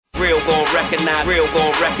Real gon' recognize, real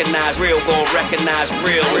gon' recognize, real gon' recognize,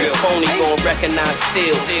 real, real. Phony gon' recognize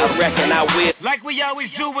still, I reckon I will. Like we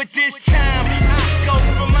always do at this time, I go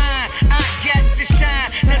for mine, I got to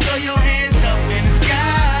shine. Now throw your hands up in the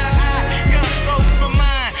sky. I go for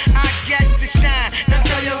mine, I got to shine. Now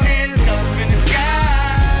throw your hands up in the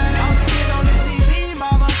sky. I'm seeing on the TV,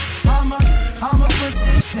 mama, I'ma put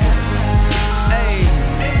this down. Hey,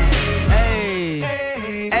 hey,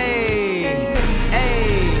 hey,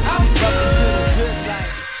 hey, I'm welcome to the good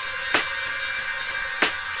life.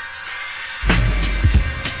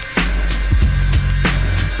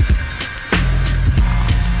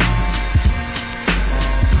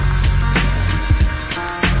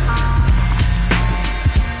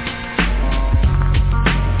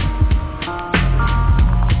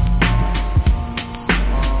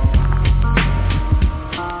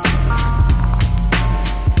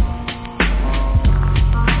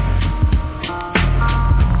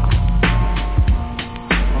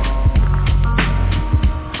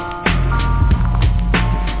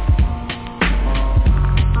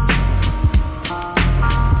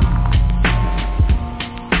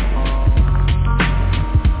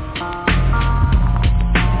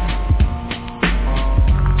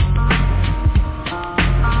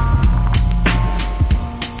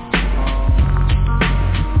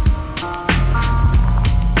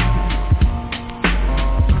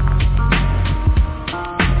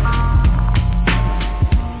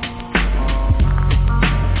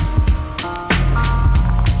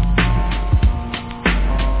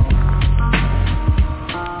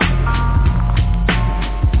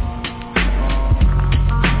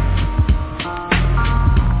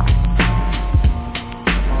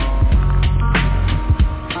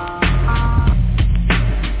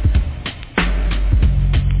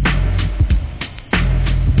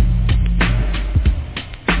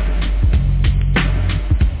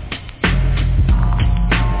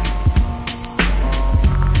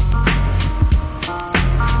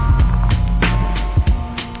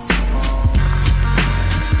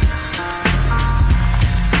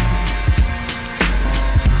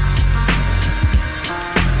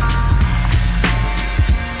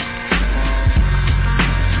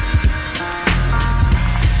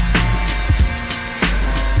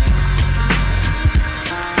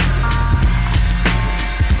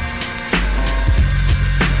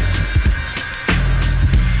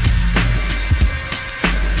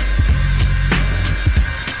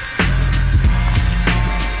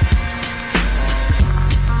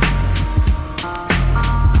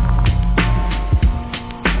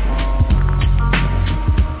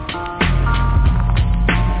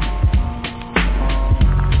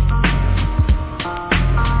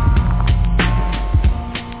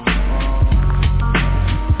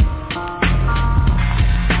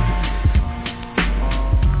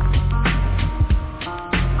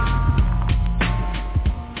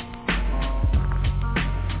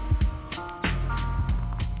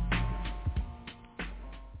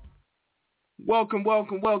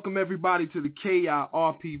 Welcome everybody to the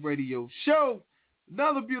KIRP Radio Show.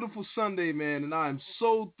 Another beautiful Sunday, man, and I am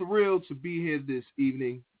so thrilled to be here this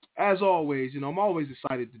evening. As always, I'm always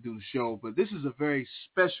excited to do the show, but this is a very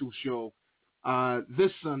special show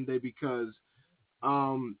this Sunday because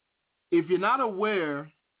if you're not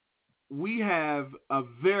aware, we have a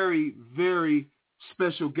very, very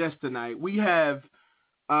special guest tonight. We have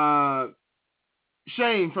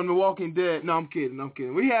Shane from The Walking Dead. No, I'm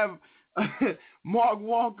kidding. We have Mark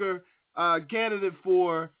Walker, candidate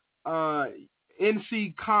for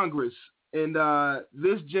NC Congress, and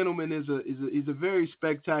this gentleman is a very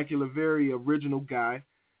spectacular, very original guy,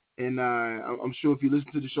 and I'm sure if you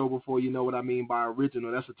listen to the show before, you know what I mean by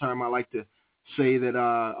original. That's a term I like to say that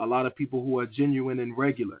a lot of people who are genuine and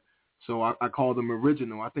regular, so I call them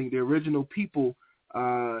original. I think the original people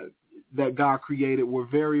that God created were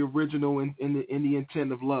very original in the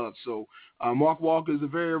intent of love. So Mark Walker is a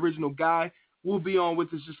very original guy. Will be on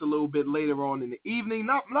with us just a little bit later on in the evening,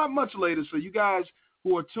 not much later. So you guys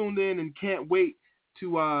who are tuned in and can't wait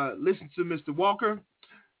to listen to Mr. Walker,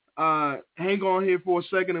 hang on here for a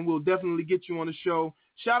second and we'll definitely get you on the show.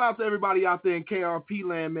 Shout out to everybody out there in KRP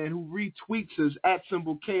land, man, who retweets us at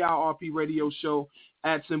symbol KIRP Radio Show,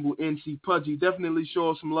 at symbol NC Pudgy. Definitely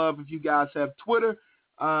show us some love if you guys have Twitter.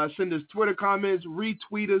 Send us Twitter comments,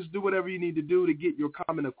 retweet us, do whatever you need to do to get your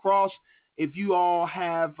comment across. If you all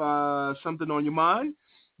have something on your mind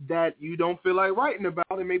that you don't feel like writing about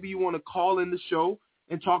and maybe you want to call in the show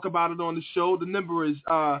and talk about it on the show, the number is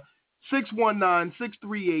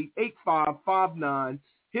 619-638-8559.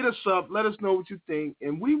 Hit us up. Let us know what you think,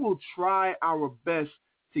 and we will try our best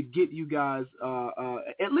to get you guys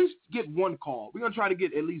at least get one call. We're going to try to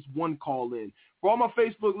get at least one call in. For all my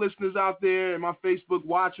Facebook listeners out there and my Facebook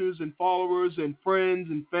watchers and followers and friends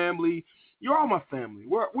and family, you're all my family.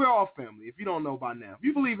 We're all family, if you don't know by now. If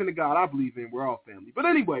you believe in the God I believe in, we're all family. But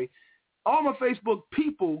anyway, all my Facebook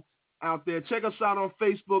people out there, check us out on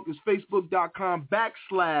Facebook. It's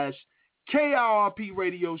facebook.com/KIRP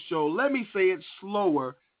Radio Show. Let me say it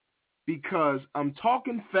slower because I'm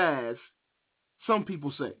talking fast, some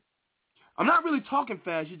people say. I'm not really talking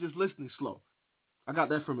fast, you're just listening slow. I got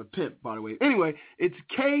that from a pimp, by the way. Anyway, it's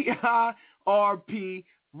KIRP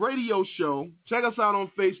Radio Show. Check us out on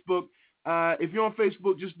Facebook. If you're on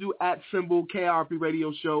Facebook, just do @KIRP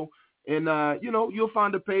Radio Show. And, you'll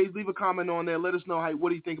find the page. Leave a comment on there. Let us know, what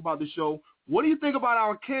do you think about the show? What do you think about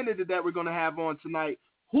our candidate that we're going to have on tonight?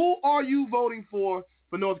 Who are you voting for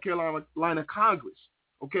North Carolina Congress?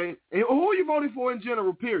 Okay? And who are you voting for in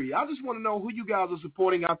general, period? I just want to know who you guys are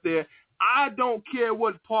supporting out there. I don't care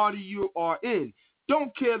what party you are in.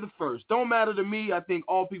 Don't care the first. Don't matter to me. I think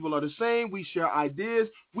all people are the same. We share ideas.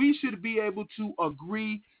 We should be able to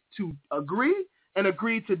agree and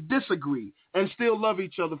agree to disagree and still love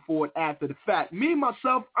each other for it after the fact. Me,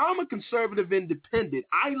 myself, I'm a conservative independent.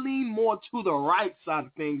 I lean more to the right side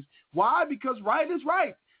of things. Why? Because right is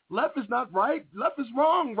right. Left is not right. Left is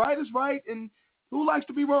wrong. Right is right. And who likes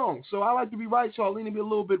to be wrong? So I like to be right, so I lean to be a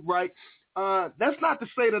little bit right. That's not to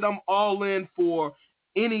say that I'm all in for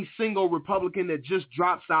any single Republican that just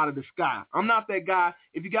drops out of the sky. I'm not that guy.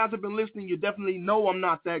 If you guys have been listening, you definitely know I'm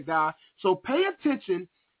not that guy. So pay attention.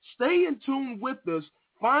 Stay in tune with us.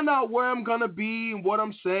 Find out where I'm going to be and what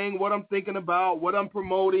I'm saying, what I'm thinking about, what I'm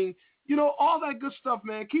promoting, all that good stuff,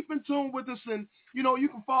 man. Keep in tune with us, and, you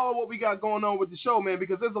can follow what we got going on with the show, man,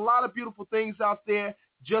 because there's a lot of beautiful things out there,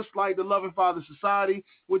 just like the Loving Father Society,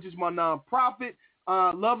 which is my nonprofit,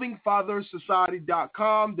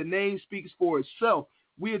 lovingfathersociety.com. The name speaks for itself.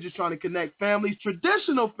 We are just trying to connect families,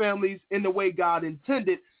 traditional families, in the way God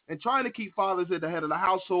intended, and trying to keep fathers at the head of the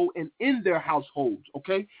household and in their households,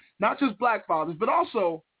 okay? Not just black fathers, but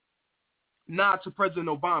also nod to President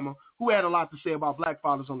Obama, who had a lot to say about black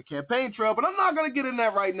fathers on the campaign trail, but I'm not going to get in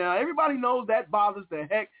that right now. Everybody knows that bothers the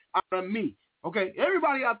heck out of me, okay?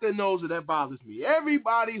 Everybody out there knows that bothers me.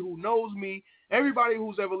 Everybody who knows me, everybody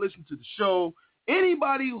who's ever listened to the show,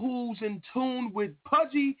 anybody who's in tune with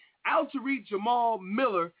Pudgy, Al-Tariq, Jamal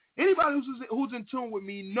Miller, anybody who's in tune with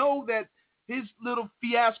me know that his little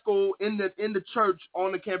fiasco in the church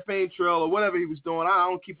on the campaign trail or whatever he was doing, I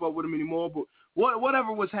don't keep up with him anymore, but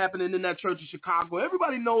whatever was happening in that church in Chicago,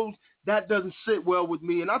 everybody knows that doesn't sit well with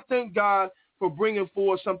me. And I thank God for bringing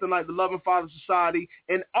forward something like the Loving Father Society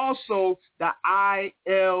and also the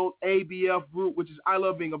ILABF group, which is I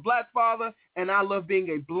Love Being a Black Father and I Love Being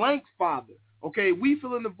a Blank Father. Okay, we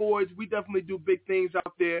fill in the voids. We definitely do big things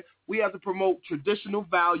out there. We have to promote traditional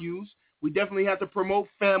values. We definitely have to promote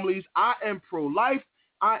families. I am pro-life.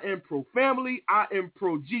 I am pro-family. I am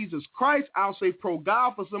pro-Jesus Christ. I'll say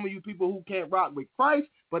pro-God for some of you people who can't rock with Christ,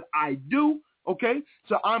 but I do, okay?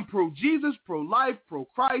 So I'm pro-Jesus, pro-life,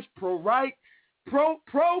 pro-Christ, pro-right,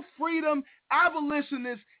 pro-freedom,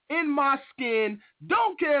 abolitionist in my skin.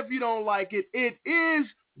 Don't care if you don't like it. It is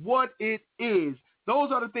what it is.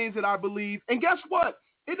 Those are the things that I believe. And guess what?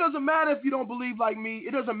 It doesn't matter if you don't believe like me.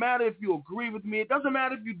 It doesn't matter if you agree with me. It doesn't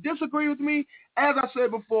matter if you disagree with me. As I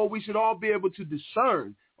said before, we should all be able to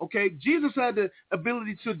discern, okay? Jesus had the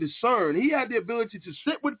ability to discern. He had the ability to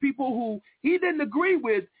sit with people who he didn't agree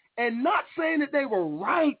with and not saying that they were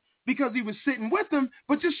right because he was sitting with them,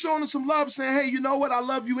 but just showing them some love, saying, hey, you know what? I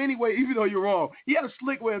love you anyway, even though you're wrong. He had a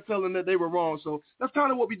slick way of telling them that they were wrong. So that's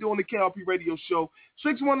kind of what we do on the KRP Radio Show.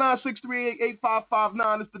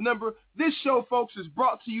 619-638-8559 is the number. This show, folks, is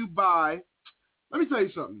brought to you by, let me tell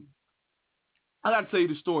you something. I got to tell you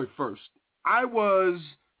the story first. I was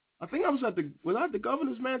at the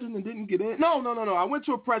governor's mansion and didn't get in? No. I went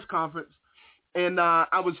to a press conference, and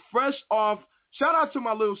I was fresh off. Shout out to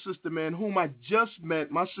my little sister, man, whom I just met.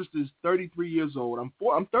 My sister is 33 years old. I'm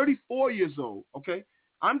 34 years old, okay?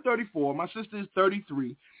 I'm 34. My sister is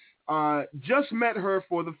 33. Just met her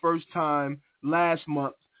for the first time last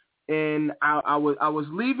month, and I was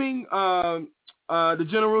leaving the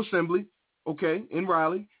General Assembly, okay, in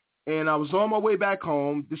Raleigh, and I was on my way back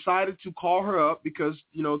home, decided to call her up because,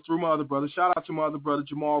 through my other brother. Shout out to my other brother,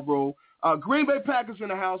 Jamal Rowe. Green Bay Packers in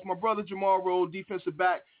the house. My brother, Jamal Rowe, defensive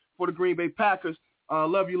back for the Green Bay Packers.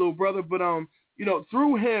 Love you, little brother. But,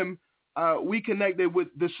 through him, we connected with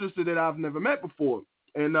the sister that I've never met before.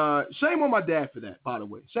 And shame on my dad for that, by the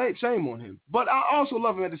way. Shame on him. But I also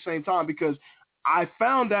love him at the same time because I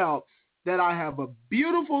found out that I have a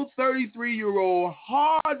beautiful 33-year-old,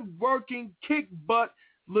 hard-working, kick-butt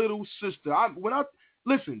little sister.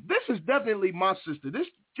 Listen, this is definitely my sister.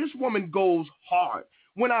 This woman goes hard.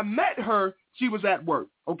 When I met her, she was at work,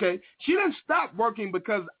 okay? She didn't stop working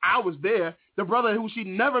because I was there, the brother who she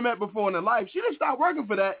never met before in her life. She didn't stop working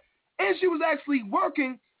for that, and she was actually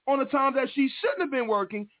working on the time that she shouldn't have been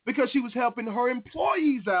working because she was helping her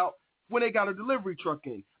employees out when they got a delivery truck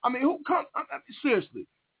in. I mean, seriously,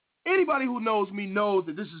 anybody who knows me knows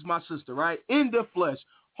that this is my sister, right? In the flesh,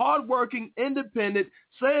 hardworking, independent,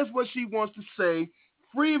 says what she wants to say,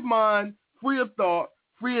 free of mind, free of thought,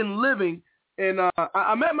 free in living. And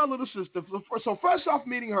I met my little sister. So first off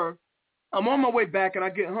meeting her, I'm on my way back, and I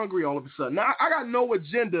get hungry all of a sudden. Now, I got no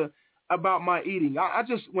agenda about my eating. I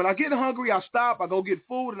just, when I get hungry, I stop, I go get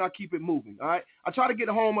food, and I keep it moving, all right? I try to get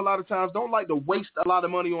home a lot of times. Don't like to waste a lot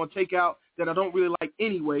of money on takeout that I don't really like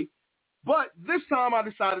anyway. But this time I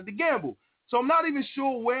decided to gamble. So I'm not even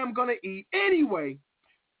sure where I'm going to eat. Anyway,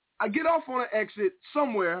 I get off on an exit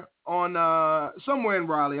somewhere in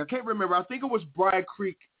Raleigh. I can't remember. I think it was Briar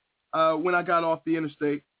Creek when I got off the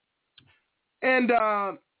interstate. And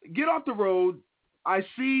get off the road. I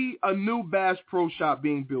see a new Bass Pro shop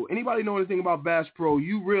being built. Anybody know anything about Bass Pro,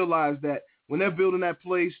 you realize that when they're building that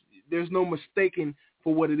place, there's no mistaking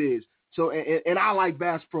for what it is. So, and I like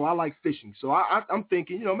Bass Pro. I like fishing. So I'm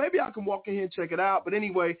thinking, maybe I can walk in here and check it out. But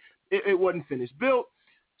anyway, it wasn't finished built.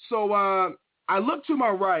 So I look to my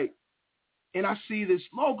right, and I see this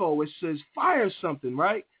logo. It says Fire something,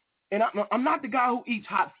 right? And I'm not the guy who eats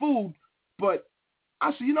hot food, but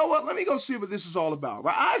I said, you know what? Let me go see what this is all about.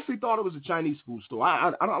 Right? I actually thought it was a Chinese food store.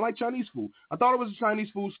 I don't like Chinese food. I thought it was a Chinese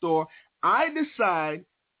food store. I decide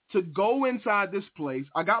to go inside this place.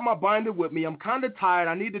 I got my binder with me. I'm kind of tired.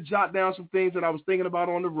 I need to jot down some things that I was thinking about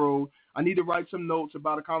on the road. I need to write some notes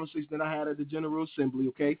about a conversation that I had at the General Assembly,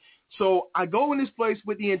 okay? So I go in this place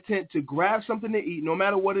with the intent to grab something to eat, no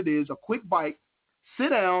matter what it is, a quick bite, sit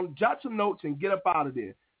down, jot some notes, and get up out of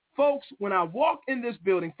there. Folks, when I walk in this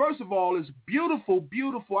building, first of all, it's beautiful,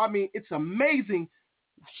 beautiful. I mean, it's amazing.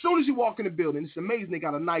 As soon as you walk in the building, it's amazing. They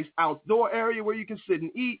got a nice outdoor area where you can sit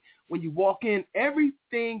and eat. When you walk in,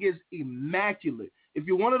 everything is immaculate. If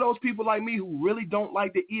you're one of those people like me who really don't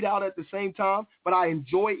like to eat out at the same time, but I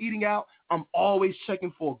enjoy eating out, I'm always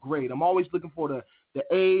checking for a grade. I'm always looking for the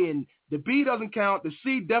A, and the B doesn't count. The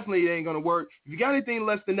C definitely ain't going to work. If you got anything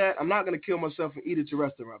less than that, I'm not going to kill myself and eat at your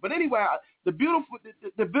restaurant. But anyway, the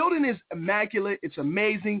building is immaculate. It's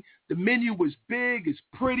amazing. The menu is big. It's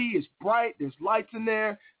pretty. It's bright. There's lights in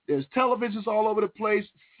there. There's televisions all over the place.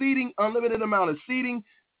 Seating, unlimited amount of seating.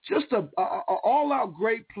 Just a all-out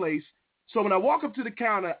great place. So when I walk up to the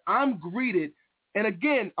counter, I'm greeted. And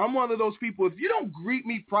again, I'm one of those people, if you don't greet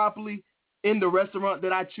me properly in the restaurant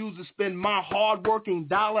that I choose to spend my hard-working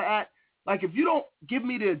dollar at, like if you don't give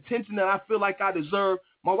me the attention that I feel like I deserve,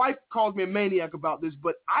 my wife calls me a maniac about this,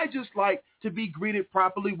 but I just like to be greeted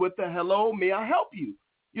properly with a hello, may I help you?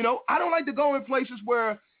 I don't like to go in places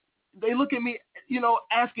where they look at me,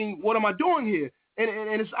 asking, what am I doing here?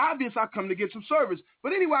 And it's obvious I come to get some service.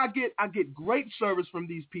 But anyway, I get great service from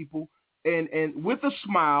these people, and with a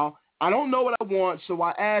smile. I don't know what I want, so I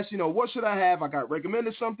asked, what should I have? I got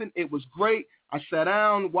recommended something. It was great. I sat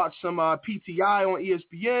down, watched some PTI on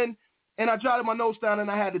ESPN, and I jotted my notes down, and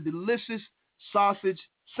I had a delicious sausage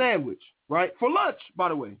sandwich, right? For lunch, by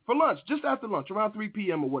the way. For lunch, just after lunch, around 3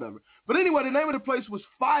 p.m. or whatever. But anyway, the name of the place was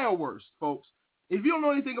Fireworks, folks. If you don't know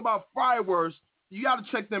anything about Fireworks, you got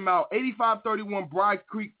to check them out. 8531 Briar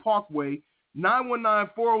Creek Parkway,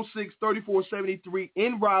 919-406-3473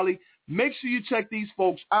 in Raleigh. Make sure you check these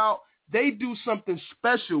folks out. They do something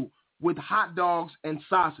special with hot dogs and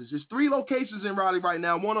sausage. There's 3 locations in Raleigh right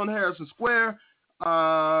now. One on Harrison Square,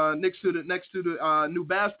 next to the new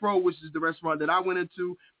Bass Pro, which is the restaurant that I went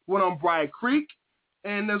into. One on Briar Creek,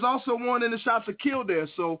 and there's also one in the shops of Kildare.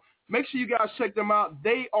 So make sure you guys check them out.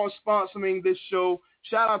 They are sponsoring this show.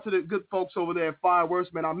 Shout out to the good folks over there at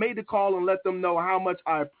Fireworks, man. I made the call and let them know how much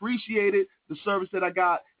I appreciated the service that I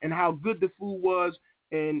got and how good the food was.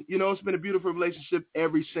 And, it's been a beautiful relationship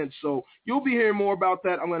ever since. So you'll be hearing more about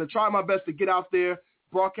that. I'm going to try my best to get out there,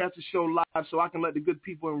 broadcast the show live so I can let the good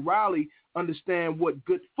people in Raleigh understand what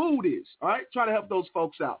good food is. All right? Try to help those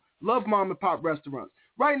folks out. Love mom and pop restaurants.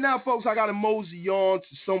 Right now, folks, I got to mosey on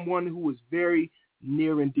to someone who is very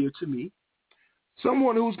near and dear to me.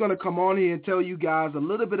 Someone who's going to come on here and tell you guys a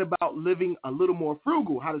little bit about living a little more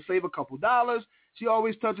frugal, how to save a couple dollars. She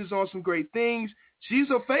always touches on some great things. She's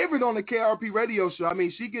a favorite on the KRP Radio Show. I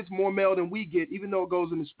mean, she gets more mail than we get, even though it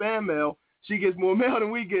goes in the spam mail. She gets more mail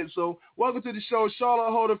than we get. So welcome to the show,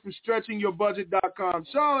 Charlotte Holder from StretchingYourBudget.com.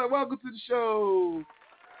 Charlotte, welcome to the show.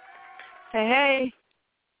 Hey.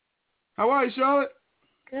 How are you, Charlotte?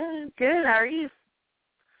 Good. How are you?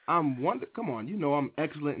 Come on, I'm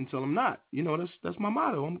excellent until I'm not. That's my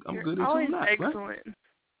motto. I'm good until I'm not. Excellent. Right?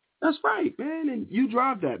 That's right, man. And you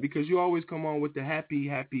drive that because you always come on with the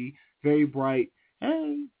happy, very bright.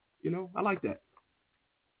 Hey, I like that.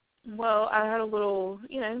 Well, I had a little,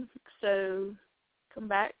 so come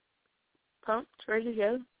back, pumped, ready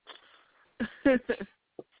to go.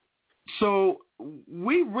 So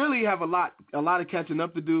we really have a lot of catching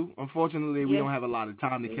up to do. Unfortunately, we don't have a lot of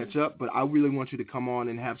time to catch up, but I really want you to come on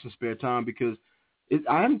and have some spare time because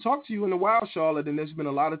I haven't talked to you in a while, Charlotte, and there's been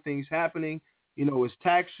a lot of things happening. It's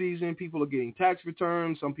tax season. People are getting tax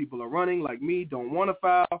returns. Some people are running, like me, don't want to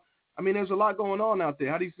file. I mean, there's a lot going on out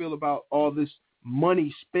there. How do you feel about all this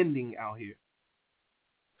money spending out here?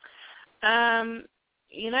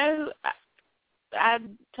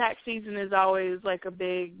 Tax season is always like a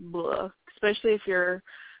big blah, especially if you're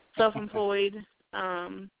self-employed.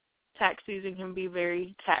 Tax season can be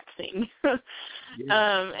very taxing. There's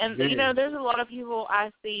a lot of people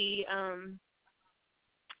I see,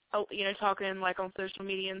 talking like on social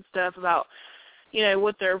media and stuff about,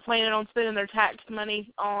 what they're planning on spending their tax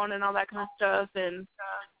money on and all that kind of stuff. And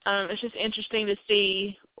it's just interesting to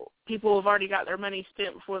see people have already got their money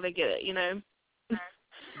spent before they get it,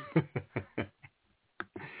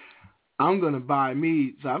 I'm going to buy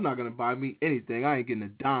me, so I'm not going to buy me anything. I ain't getting a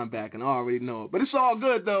dime back, and I already know it. But it's all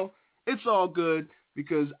good, though. It's all good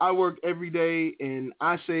because I work every day, and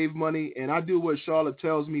I save money, and I do what Charlotte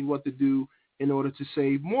tells me what to do in order to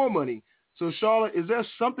save more money. So, Charlotte, is there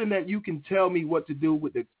something that you can tell me what to do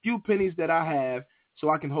with the few pennies that I have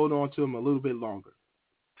so I can hold on to them a little bit longer?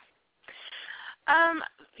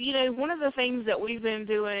 One of the things that we've been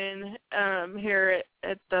doing here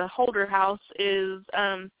at the Holder House is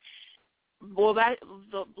the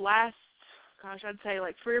last, I'd say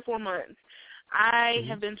like 3 or 4 months, I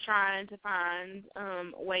have been trying to find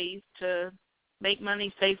ways to make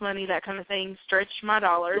money, save money, that kind of thing, stretch my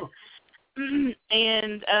dollar. Sure.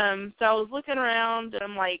 And so I was looking around, and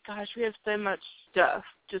I'm like, gosh, we have so much stuff,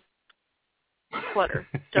 just clutter,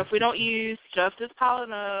 stuff we don't use, stuff that's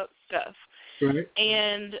piling up, stuff. Right.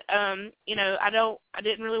 And, I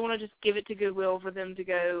didn't really want to just give it to Goodwill for them to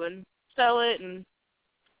go and sell it and,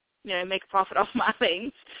 make a profit off my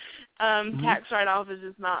things. Tax write-off is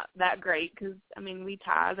just not that great because, we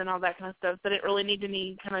tithe and all that kind of stuff, so I didn't really need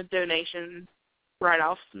any kind of donation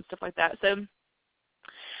write-offs and stuff like that. So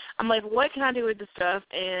I'm like, what can I do with this stuff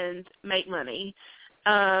and make money?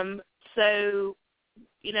 So,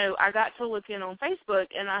 I got to looking on Facebook,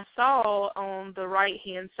 and I saw on the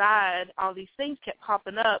right-hand side all these things kept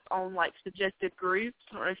popping up on, like, suggested groups.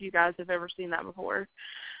 I don't know if you guys have ever seen that before.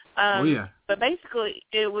 Oh, yeah. But basically,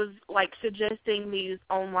 it was, like, suggesting these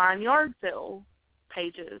online yard sale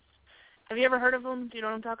pages. Have you ever heard of them? Do you know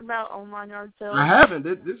what I'm talking about, online yard sales? I haven't.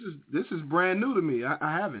 This is brand new to me. I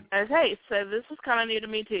haven't. Okay, so this is kind of new to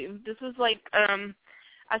me, too. This is, like,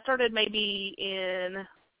 I started maybe in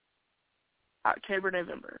October,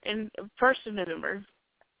 November, and 1st of November.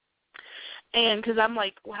 And because I'm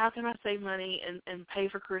like, well, how can I save money and pay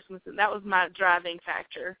for Christmas? And that was my driving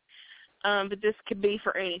factor. But this could be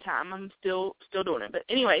for any time. I'm still doing it. But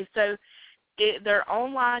anyway, so they're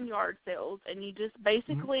online yard sales, and you just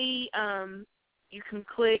basically you can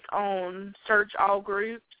click on search all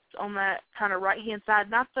groups on that kind of right-hand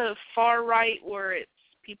side, not the far right where it's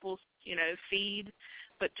people's, feed,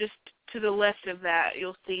 but just to the left of that,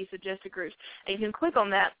 you'll see suggested groups. And you can click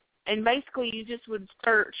on that, and basically you just would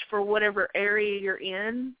search for whatever area you're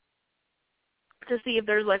in to see if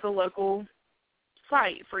there's like a local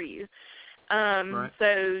site for you. Right.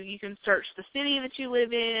 So you can search the city that you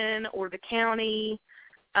live in or the county,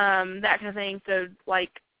 that kind of thing. So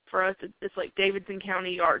like for us, it's like Davidson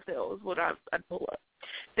County yard sale is what I'd pull up.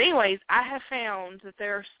 But anyways, I have found that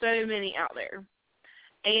there are so many out there.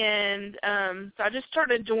 And so I just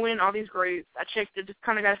started joining all these groups. I checked it, just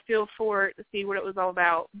kind of got a feel for it to see what it was all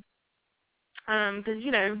about. Because,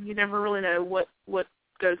 you never really know what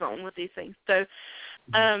goes on with these things. So,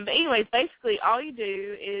 but anyways, basically all you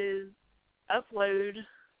do is upload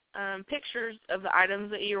pictures of the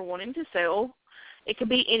items that you're wanting to sell. It could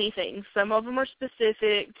be anything. Some of them are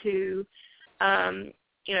specific to,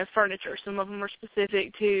 furniture. Some of them are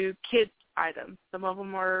specific to kids items. Some of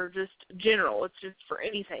them are just general. It's just for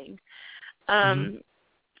anything.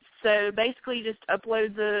 So basically you just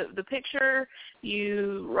upload the picture,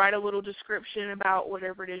 you write a little description about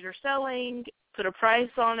whatever it is you're selling, put a price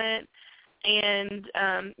on it, and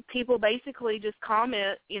people basically just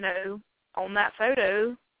comment, on that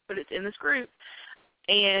photo, but it's in this group,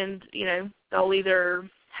 and, they'll either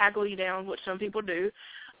haggle you down, which some people do,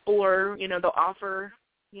 or, they'll offer,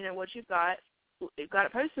 what you've got, got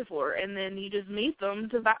it posted for, and then you just meet them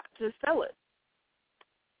to sell it.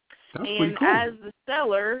 That's and pretty cool. As the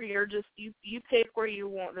seller, you're just you pick where you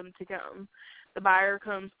want them to come. The buyer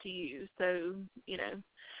comes to you, so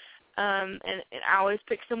and I always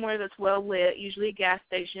pick somewhere that's well lit, usually a gas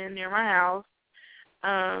station near my house.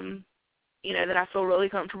 That I feel really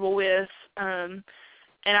comfortable with.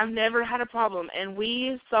 And I've never had a problem. And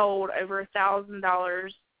we sold over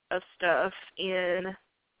 $1,000 of stuff in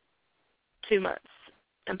 2 months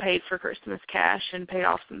and paid for Christmas cash and paid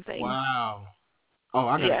off some things. Wow. Oh,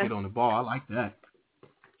 I got to get on the ball. I like that.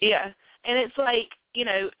 Yeah. And it's like,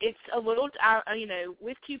 it's a little,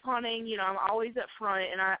 with couponing, I'm always up front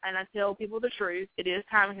and I tell people the truth. It is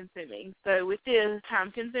time consuming. So with this,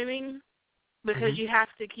 time consuming because you have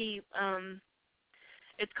to keep,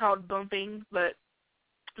 it's called bumping, but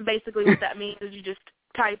basically what that means is you just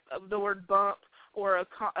type the word bump or a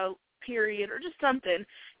period or just something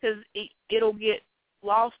because it'll get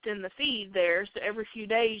lost in the feed there. So every few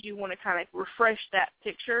days you want to kind of refresh that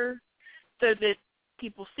picture so that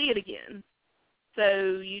people see it again.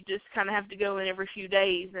 So you just kind of have to go in every few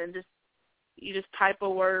days and you just type a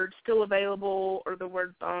word still available or the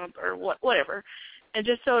word bump or whatever, and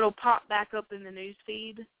just so it'll pop back up in the news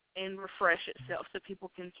feed and refresh itself so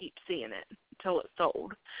people can keep seeing it until it's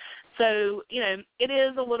sold. So, it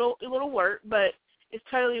is a little work, but it's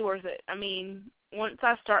totally worth it. I mean, once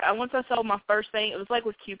I sold my first thing, it was like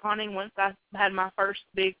with couponing. Once I had my first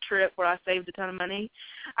big trip where I saved a ton of money,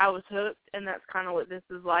 I was hooked, and that's kind of what this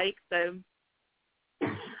is like. So,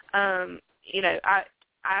 I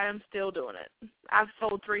am still doing it. I've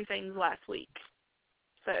sold 3 things last week.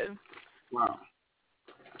 So. Wow.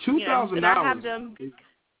 $2,000.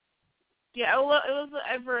 Yeah, well, it was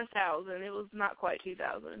over 1,000. It was not quite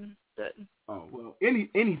 2,000, but. Oh well,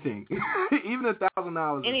 anything, even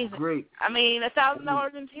 $1,000 is great. I mean,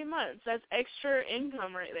 $1,000 in 2 months. That's extra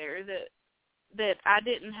income right there that I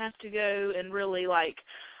didn't have to go and really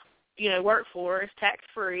work for. It's tax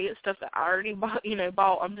free. It's stuff that I already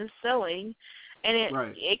bought. I'm just selling, and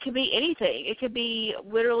it could be anything. It could be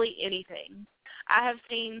literally anything. I have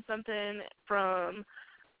seen something from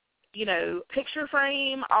picture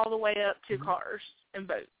frame all the way up to cars and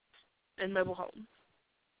boats and mobile homes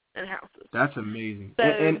and houses. That's amazing. So,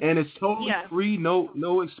 and it's totally free,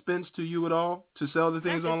 no expense to you at all to sell the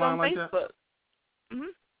things online like that?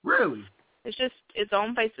 Mm-hmm. Really? It's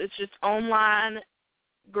on Facebook. It's just online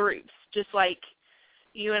groups, just like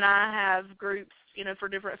you and I have groups, for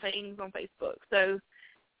different things on Facebook. So,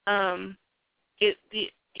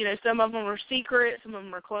 some of them are secret, some of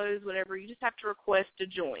them are closed, whatever. You just have to request to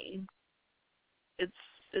join. It's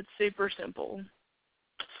super simple.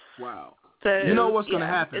 Wow. So, you know what's going to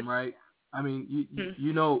happen, right? I mean,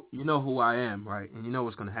 you know who I am, right? And you know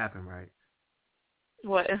what's going to happen, right?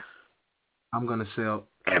 What? I'm going to sell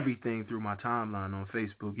everything through my timeline on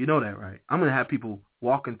Facebook. You know that, right? I'm going to have people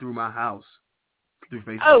walking through my house through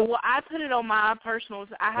Facebook. Oh, well, I put it on my personal.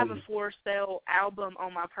 I have a for sale album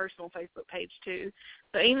on my personal Facebook page, too.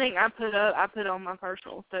 So anything I put up, I put on my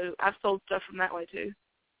personal. So I've sold stuff from that way, too.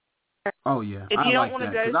 Oh, yeah. If you don't want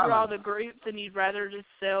to go through all the groups and you'd rather just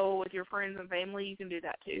sell with your friends and family, you can do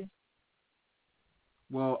that, too.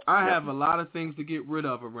 Well, I have a lot of things to get rid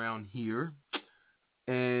of around here.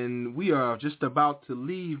 And we are just about to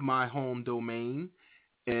leave my home domain.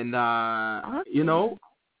 And,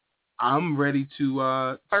 I'm ready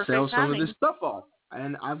to sell some of this stuff off.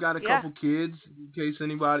 And I've got a couple kids, in case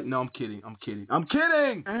anybody... No, I'm kidding.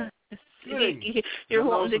 You're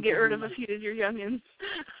wanting to get rid of a few of your youngins.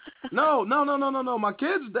 No. My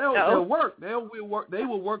kids, they'll work. They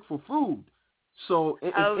will work for food. So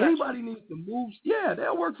if anybody needs to move,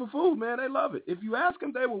 they'll work for food, man. They love it. If you ask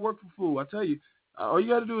them, they will work for food. I tell you, all you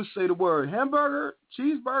got to do is say the word hamburger,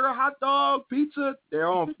 cheeseburger, hot dog, pizza. They're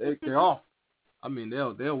off. They're off. I mean,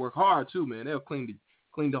 they'll work hard too, man. They'll clean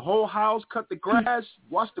the whole house, cut the grass,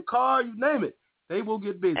 wash the car, you name it. They will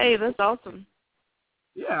get busy. Hey, that's awesome.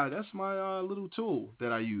 Yeah, that's my little tool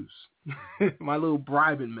that I use. My little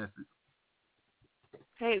bribing method.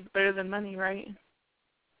 Hey, it's better than money, right?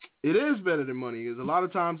 It is better than money, because a lot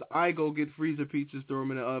of times I go get freezer pizzas, throw them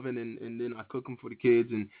in the oven, and then I cook them for the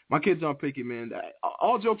kids. And my kids aren't picky, man.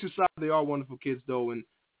 All jokes aside, they are wonderful kids, though, and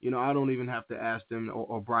I don't even have to ask them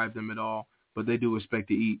or bribe them at all. But they do expect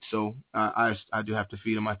to eat, so I do have to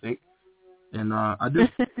feed them, I think, and I do.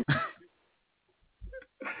 That's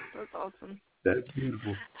awesome. That's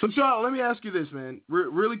beautiful. So, Charlotte, let me ask you this, man,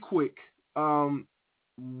 really quick.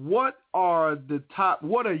 What are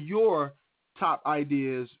your top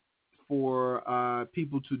ideas for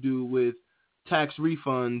people to do with tax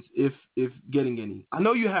refunds if getting any? I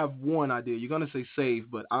know you have one idea. You're going to say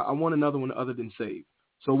save, but I want another one other than save.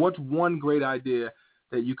 So what's one great idea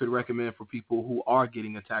that you could recommend for people who are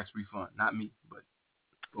getting a tax refund? Not me, but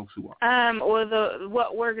folks who are. Well,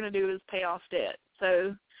 what we're going to do is pay off debt.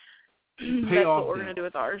 So that's what we're going to do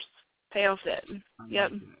with ours. Pay off debt.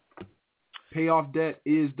 Yep. Pay off debt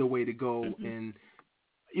is the way to go. Mm-hmm. And,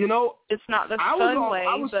 you know, it's not the fun way,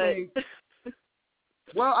 but... Saying,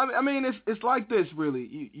 well, I mean, it's like this,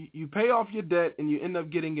 really. You pay off your debt and you end up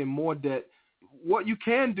getting in more debt. What you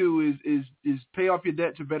can do is pay off your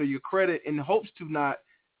debt to better your credit in hopes to not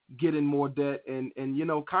get in more debt. And you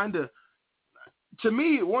know, kind of, to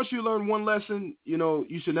me, once you learn one lesson, you know,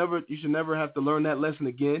 you should never have to learn that lesson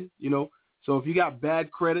again, you know. So if you got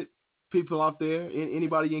bad credit, people out there,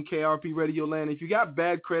 anybody in KRP Radio land, if you got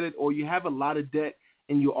bad credit or you have a lot of debt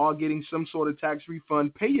and you are getting some sort of tax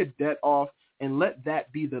refund, pay your debt off and let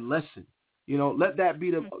that be the lesson. You know, let that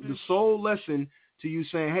be the sole lesson to you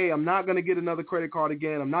saying, hey, I'm not going to get another credit card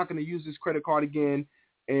again. I'm not going to use this credit card again.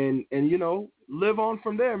 And you know, live on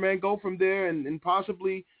from there, man. Go from there and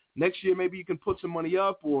possibly next year maybe you can put some money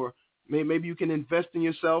up, or maybe you can invest in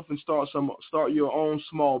yourself and start your own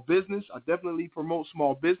small business. I definitely promote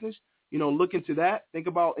small business. You know, look into that. Think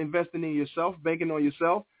about investing in yourself, banking on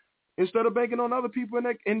yourself, instead of banking on other people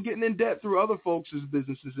and getting in debt through other folks'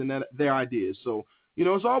 businesses and their ideas. So, you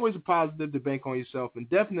know, it's always a positive to bank on yourself. And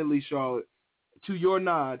definitely, Charlotte, to your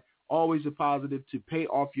nod, always a positive to pay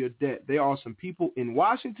off your debt. There are some people in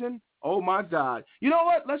Washington. Oh, my God. You know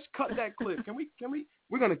what? Let's cut that clip. Can we?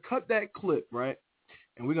 We're going to cut that clip, right?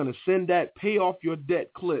 And we're going to send that pay off your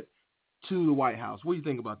debt clip to the White House. What do you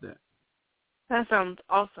think about that? That sounds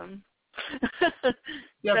awesome.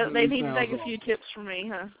 They need to take a few tips from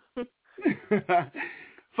me, huh?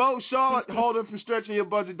 Folks, Charlotte Holder from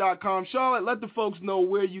StretchingYourBudget.com. Charlotte, let the folks know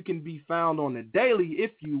where you can be found on the daily,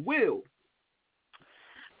 if you will.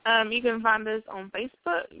 You can find us on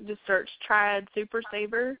Facebook. Just search Triad Super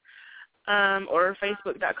Saver, or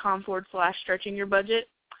Facebook.com/StretchingYourBudget.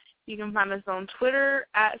 You can find us on Twitter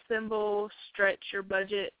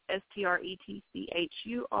 @StretchYourBudget,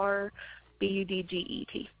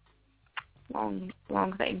 StretchUrBudget. Long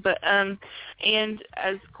thing, but and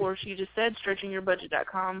as of course you just said,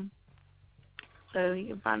 StretchingYourBudget.com. So you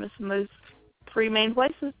can find us in those three main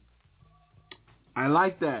places. I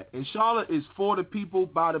like that. And Charlotte is for the people,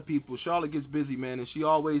 by the people. Charlotte gets busy, man, and she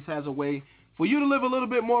always has a way for you to live a little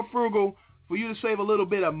bit more frugal, for you to save a little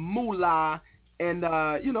bit of moolah, and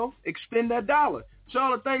you know, extend that dollar.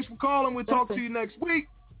 Charlotte, thanks for calling. We'll talk to you next week.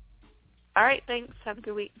 All right, thanks. Have a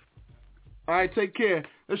good week. All right, take care.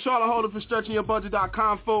 That's Charlotte Holder for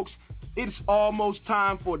StretchingYourBudget.com, folks. It's almost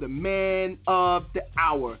time for the man of the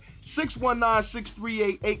hour.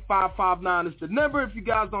 619-638-8559 is the number. If you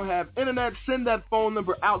guys don't have internet, send that phone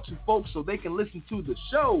number out to folks so they can listen to the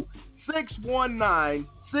show.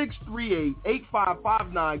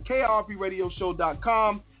 619-638-8559,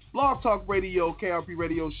 KRPRadioshow.com, Blog Talk Radio, KRP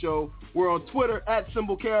Radio Show. We're on Twitter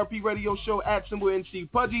 @KRP Radio Show, @NC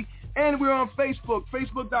Pudgy. And we're on Facebook,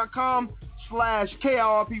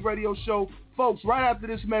 Facebook.com/KRP Radio Show. Folks, right after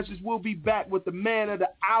this message, we'll be back with the man of the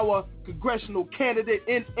hour, congressional candidate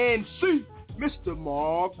in NC, Mr.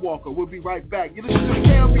 Mark Walker. We'll be right back. You listen to the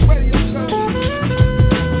KRP Radio Show.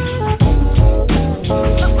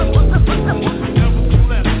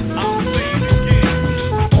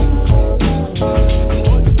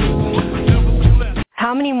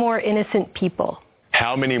 How many more innocent people?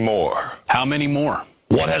 How many more? How many more?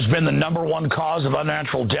 What has been the number one cause of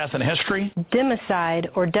unnatural death in history? Democide,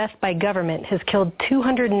 or death by government, has killed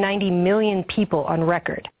 290 million people on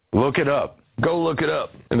record. Look it up. Go look it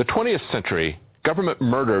up. In the 20th century, government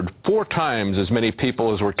murdered 4 times as many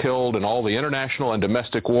people as were killed in all the international and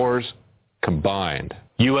domestic wars combined.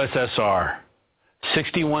 USSR,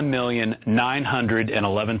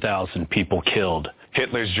 61,911,000 people killed.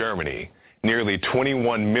 Hitler's Germany, nearly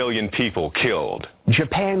 21 million people killed.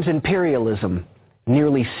 Japan's imperialism,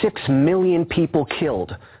 nearly 6 million people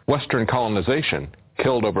killed. Western colonization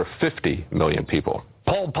killed over 50 million people.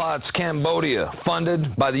 Pol Pot's Cambodia,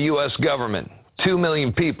 funded by the U.S. government. 2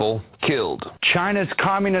 million people killed. China's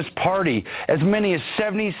Communist Party, as many as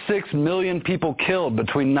 76 million people killed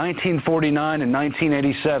between 1949 and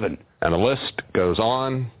 1987. And the list goes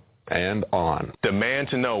on and on. Demand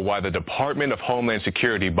to know why the Department of Homeland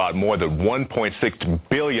Security bought more than 1.6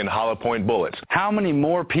 billion hollow point bullets. How many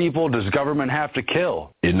more people does government have to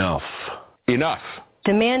kill? Enough. Enough.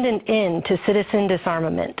 Demand an end to citizen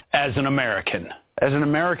disarmament. As an American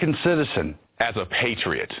citizen. As a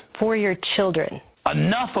patriot. For your children.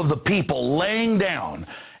 Enough of the people laying down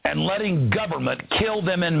and letting government kill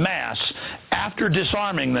them en masse after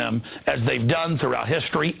disarming them, as they've done throughout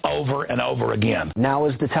history over and over again. Now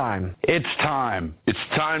is the time. It's time. It's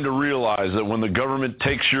time to realize that when the government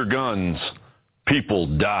takes your guns, people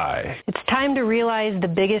die. It's time to realize the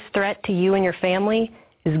biggest threat to you and your family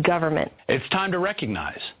is government. It's time to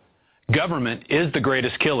recognize government is the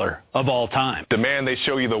greatest killer of all time. Demand they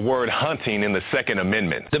show you the word hunting in the Second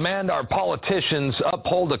Amendment. Demand our politicians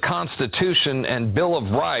uphold the Constitution and Bill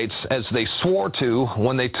of Rights as they swore to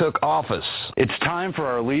when they took office. It's time for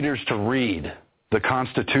our leaders to read the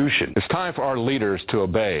Constitution. It's time for our leaders to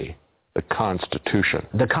obey the Constitution.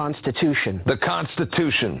 The Constitution. The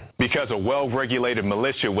Constitution. Because a well-regulated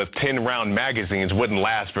militia with 10-round magazines wouldn't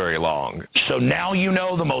last very long. So now you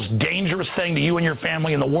know the most dangerous thing to you and your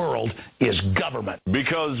family in the world is government.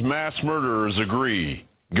 Because mass murderers agree,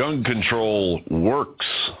 gun control works.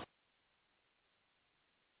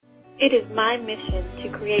 It is my mission to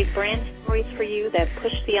create brand stories for you that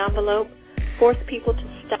push the envelope, force people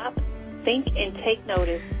to stop, think, and take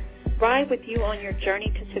notice. Ride with you on your journey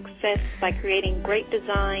to success by creating great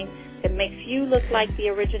design that makes you look like the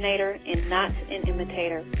originator and not an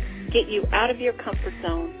imitator. Get you out of your comfort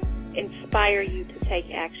zone. Inspire you to take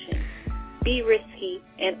action. Be risky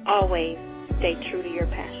and always stay true to your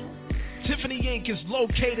passion. Tiffany Inc. is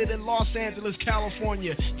located in Los Angeles,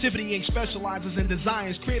 California. Tiffany Inc. specializes in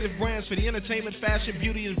designs, creative brands for the entertainment, fashion,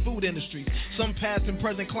 beauty, and food industries. Some past and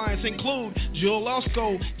present clients include Jill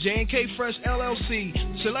Losco, J&K Fresh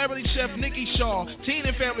LLC, celebrity chef Nikki Shaw, teen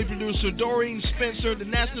and family producer Doreen Spencer, the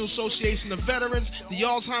National Association of Veterans, the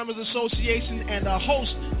Alzheimer's Association, and a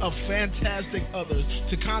host of fantastic others.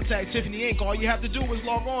 To contact Tiffany Inc., all you have to do is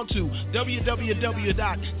log on to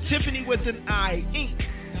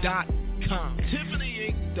www.tiffanyWithAnI.com.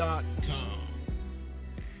 TiffanyInc.com.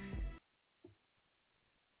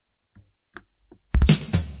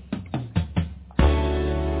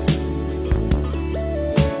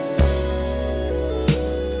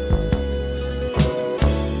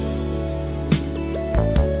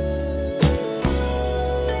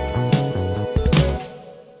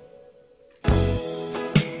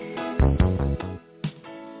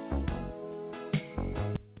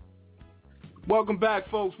 Welcome back,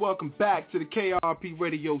 folks. Welcome back to the KRP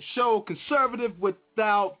Radio Show. Conservative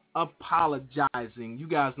without apologizing. You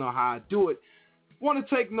guys know how I do it. Want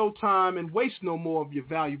to take no time and waste no more of your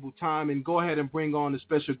valuable time and go ahead and bring on the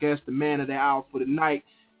special guest, the man of the hour for the night.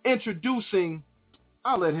 Introducing,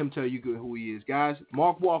 I'll let him tell you who he is, guys.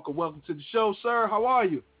 Mark Walker, welcome to the show, sir. How are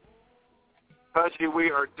you? Pudgy, we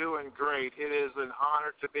are doing great. It is an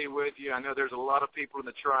honor to be with you. I know there's a lot of people in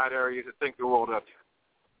the Tri area that think the world of you.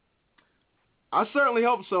 I certainly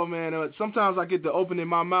hope so, man. Sometimes I get to open in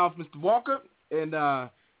my mouth, Mr. Walker, and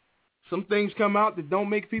some things come out that don't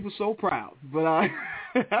make people so proud. But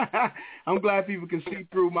I'm glad people can see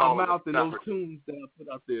through my mouth and those tunes that I put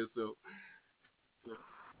out there. So,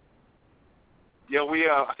 yeah,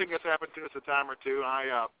 I think that's happened to us a time or two.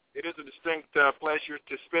 It is a distinct pleasure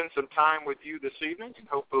to spend some time with you this evening, and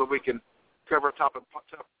hopefully we can cover a couple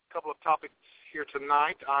of topics here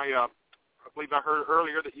tonight. I believe I heard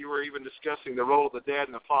earlier that you were even discussing the role of the dad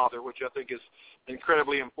and the father, which I think is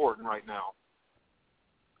incredibly important right now.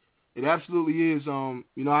 It absolutely is. I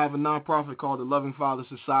have a nonprofit called the Loving Father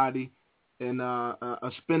Society, and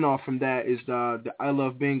a spinoff from that is the I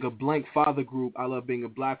Love Being a Blank Father group. I love being a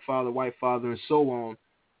black father, white father, and so on.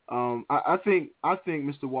 I think,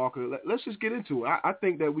 Mr. Walker, let's just get into it. I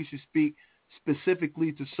think that we should speak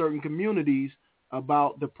specifically to certain communities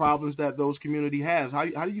about the problems that those community has.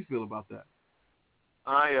 How do you feel about that?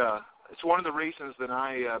 It's one of the reasons that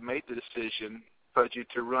I made the decision, Pudgy,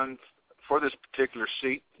 to run for this particular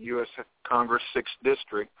seat, U.S. Congress 6th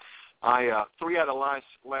District. 3 out of the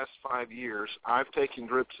last 5 years, I've taken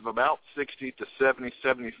groups of about 60 to 70,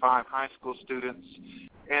 75 high school students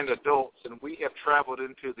and adults, and we have traveled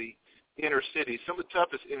into the inner cities, some of the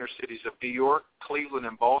toughest inner cities of New York, Cleveland,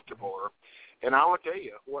 and Baltimore. And I will tell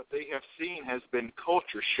you, what they have seen has been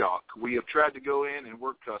culture shock. We have tried to go in and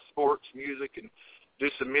work sports, music, and do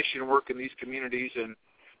some mission work in these communities, and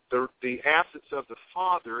the absence of the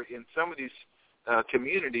father in some of these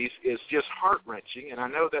communities is just heart-wrenching. And I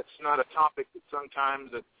know that's not a topic that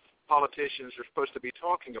sometimes that politicians are supposed to be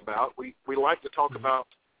talking about. We like to talk about,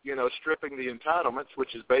 stripping the entitlements,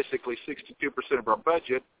 which is basically 62% of our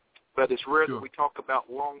budget, but it's rare that we talk about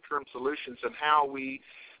long-term solutions and how we,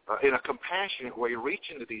 in a compassionate way, reach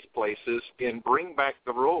into these places and bring back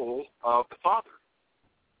the role of the father.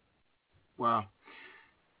 Wow.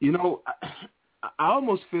 I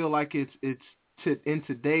almost feel like it's in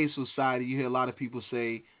today's society, you hear a lot of people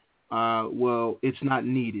say, well, it's not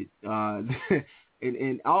needed.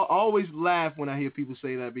 And I'll always laugh when I hear people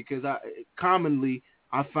say that, because commonly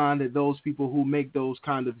I find that those people who make those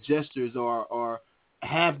kind of gestures are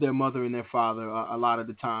have their mother and their father a lot of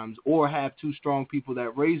the times, or have two strong people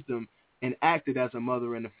that raised them and acted as a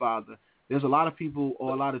mother and a father. There's a lot of people,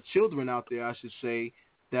 or a lot of children out there, I should say,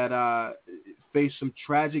 that face some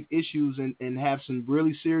tragic issues and have some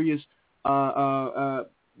really serious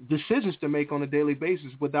decisions to make on a daily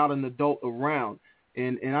basis without an adult around.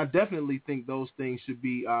 And I definitely think those things should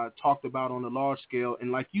be talked about on a large scale.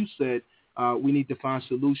 And like you said, we need to find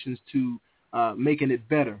solutions to making it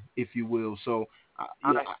better, if you will. So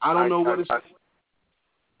I don't know what it's...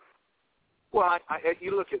 Well,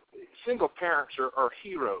 you look at single parents are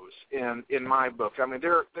heroes in my book. I mean,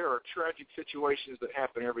 there are tragic situations that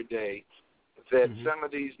happen every day that some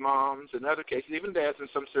of these moms, in other cases, even dads in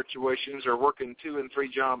some situations, are working 2 and 3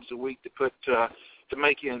 jobs a week to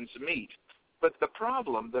make ends meet. But the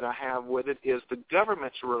problem that I have with it is the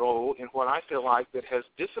government's role in what I feel like that has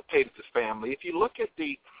dissipated the family. If you look at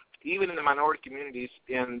even in the minority communities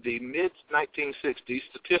in the mid-1960s,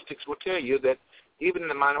 statistics will tell you that even in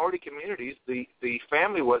the minority communities, the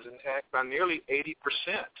family was intact by nearly 80%.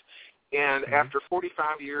 And after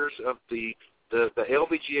 45 years of the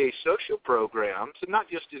LBGA social programs, and not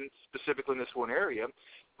just specifically in this one area,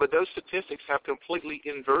 but those statistics have completely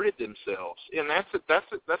inverted themselves. And that's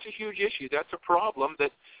a huge issue. That's a problem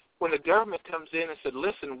that when the government comes in and said,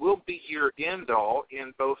 listen, we'll be your end all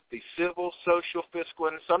in both the civil, social, fiscal,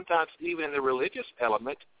 and sometimes even in the religious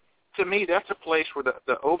element, to me, that's a place where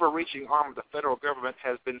the overreaching arm of the federal government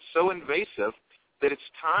has been so invasive that it's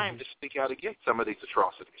time to speak out against some of these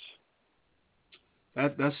atrocities.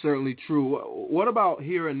 That's certainly true. What about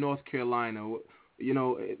here in North Carolina? You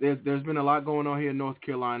know, there's been a lot going on here in North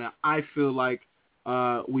Carolina. I feel like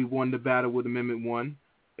we won the battle with Amendment 1,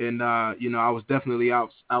 and I was definitely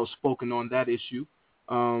outspoken on that issue.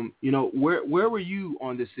 Where were you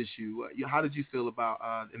on this issue? How did you feel about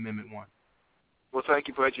Amendment 1? Well, thank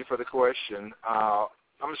you, Pudgy, for the question.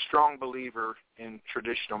 I'm a strong believer in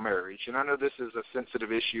traditional marriage, and I know this is a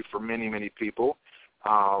sensitive issue for many, many people.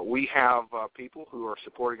 We have people who are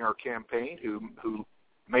supporting our campaign who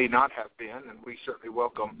may not have been, and we certainly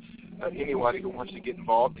welcome anybody who wants to get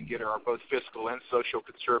involved and get our both fiscal and social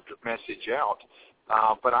conservative message out.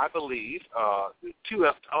 But I believe, I'll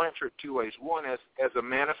answer it 2 ways. One, as a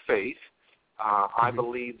man of faith, I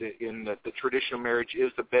believe that the traditional marriage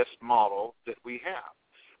is the best model that we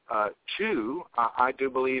have. 2, I do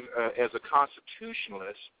believe as a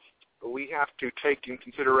constitutionalist, we have to take in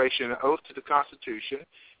consideration an oath to the Constitution.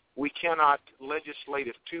 We cannot legislate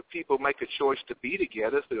if 2 people make a choice to be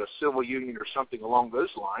together through a civil union or something along those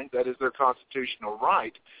lines. That is their constitutional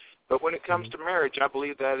right. But when it comes to marriage, I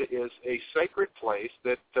believe that it is a sacred place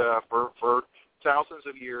that for thousands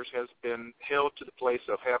of years has been held to the place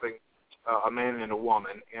of having a man and a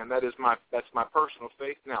woman, and that's my personal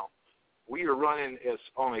faith. Now, we are running as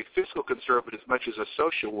on a fiscal conservative as much as a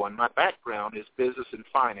social one. My background is business and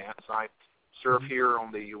finance. I serve here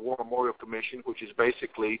on the War Memorial Commission, which is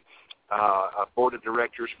basically a board of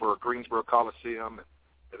directors for Greensboro Coliseum, and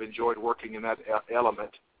have enjoyed working in that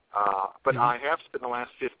element. But I have spent the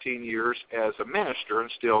last 15 years as a minister,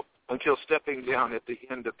 and still until stepping down at the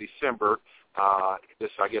end of December,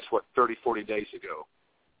 30-40 days ago.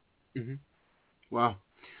 Wow.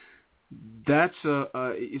 That's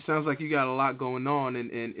it sounds like you got a lot going on, and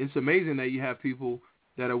it's amazing that you have people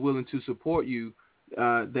that are willing to support you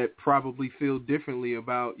that probably feel differently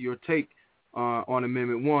about your take on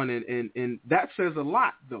Amendment 1, and that says a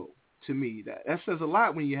lot, though, to me. That says a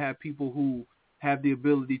lot when you have people who have the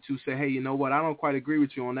ability to say, hey, you know what, I don't quite agree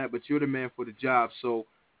with you on that, but you're the man for the job. So,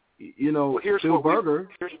 Phil Berger.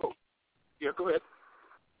 Yeah, go ahead.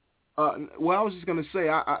 Well, I was just going to say,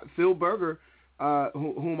 Phil Berger,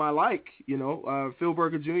 whom I like, Phil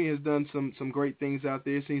Berger Jr. has done some great things out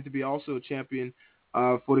there. Seems to be also a champion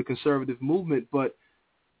for the conservative movement. But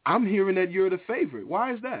I'm hearing that you're the favorite.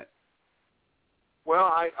 Why is that?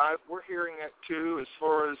 Well, we're hearing that too, as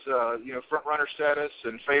far as front runner status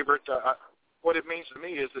and favorite. What it means to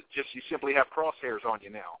me is that just you simply have crosshairs on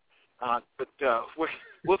you now. But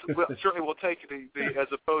we'll certainly we'll take the as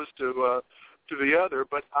opposed to the other.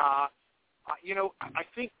 But I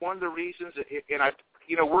think one of the reasons,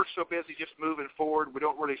 we're so busy just moving forward, we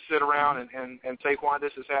don't really sit around and say why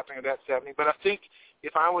this is happening or that's happening. But I think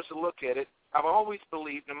if I was to look at it, I've always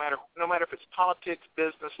believed no matter if it's politics,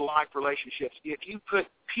 business, life, relationships, if you put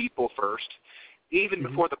people first, even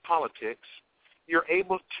before the politics, you're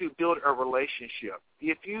able to build a relationship.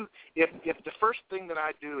 If the first thing that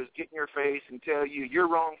I do is get in your face and tell you you're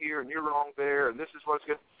wrong here and you're wrong there and this is what's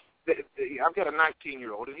good, I've got a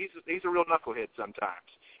 19-year-old, and he's a real knucklehead sometimes.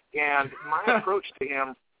 And my approach to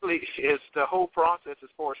him really is the whole process as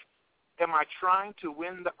far as, am I trying to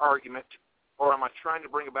win the argument, or am I trying to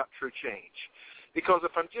bring about true change? Because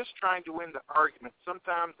if I'm just trying to win the argument,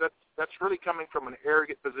 sometimes that's really coming from an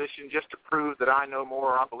arrogant position just to prove that I know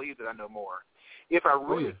more or I believe that I know more. If I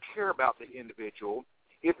really care about the individual,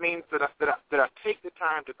 it means that I take the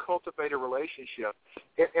time to cultivate a relationship.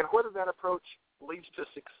 And whether that approach leads to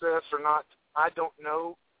success or not, I don't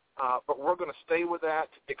know, but we're going to stay with that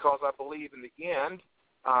because I believe in the end,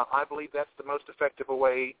 I believe that's the most effective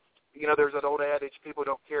way. You know, there's that old adage, people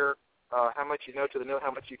don't care how much you know till they know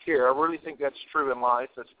how much you care. I really think that's true in life,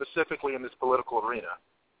 and specifically in this political arena.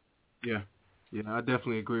 Yeah, I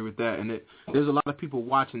definitely agree with that. And there's a lot of people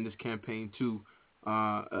watching this campaign, too,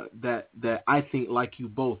 that I think like you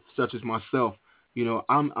both, such as myself. You know,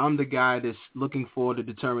 I'm the guy that's looking for the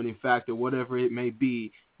determining factor, whatever it may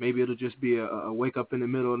be. Maybe it'll just be a wake up in the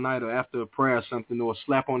middle of the night or after a prayer or something, or a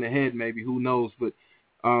slap on the head maybe, who knows. But,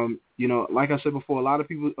 you know, like I said before, a lot of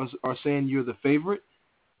people are saying you're the favorite.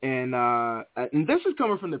 And this is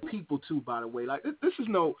coming from the people, too, by the way. Like, this is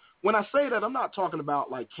when I say that, I'm not talking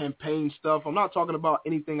about, like, campaign stuff. I'm not talking about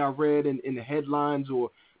anything I read in the headlines or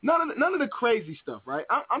none of the crazy stuff, right?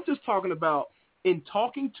 I'm just talking about in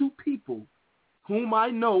talking to people whom I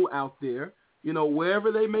know out there, you know,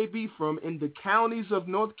 wherever they may be from, in the counties of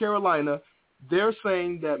North Carolina, they're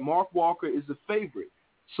saying that Mark Walker is the favorite.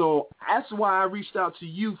 So that's why I reached out to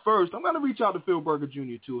you first. I'm going to reach out to Phil Berger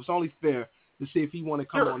Jr., too. It's only fair to see if he want to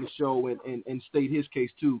come on the show and state his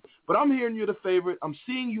case, too. But I'm hearing you're the favorite. I'm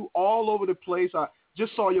seeing you all over the place. I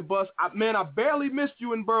just saw your bus. I barely missed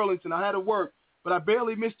you in Burlington. I had to work, but I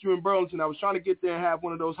barely missed you in Burlington. I was trying to get there and have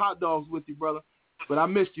one of those hot dogs with you, brother, but I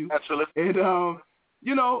missed you. Absolutely. And,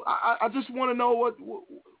 you know, I just want to know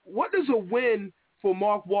what does a win for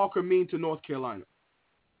Mark Walker mean to North Carolina?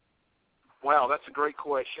 Wow, that's a great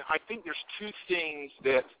question. I think there's two things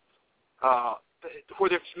that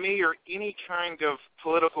whether it's me or any kind of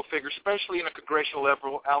political figure, especially in a congressional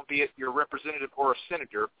level, albeit you're a representative or a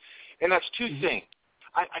senator, and that's two things.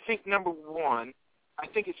 I think, number one, I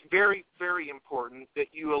think it's very, very important that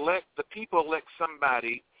the people elect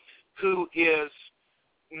somebody who is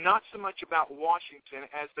not so much about Washington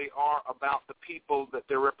as they are about the people that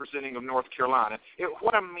they're representing of North Carolina.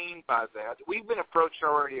 What I mean by that, we've been approached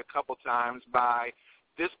already a couple times by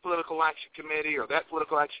this political action committee or that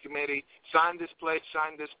political action committee, sign this pledge,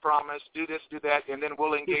 sign this promise, do this, do that, and then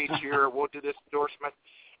we'll engage here, we'll do this endorsement.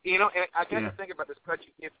 You know, and I got to think about this,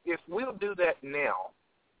 Pudgy. If we'll do that now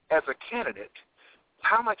as a candidate,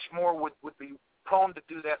 how much more would be prone to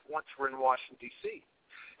do that once we're in Washington, D.C.?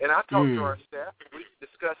 And I talked to our staff, and we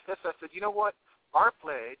discussed this. I said, you know what? Our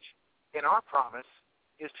pledge and our promise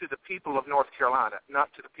is to the people of North Carolina, not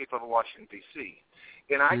to the people of Washington, D.C.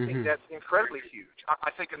 And I think that's incredibly huge. I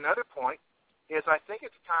think another point is I think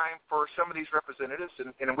it's time for some of these representatives,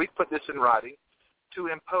 and we've put this in writing, to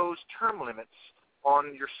impose term limits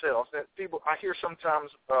on yourselves. That people, I hear sometimes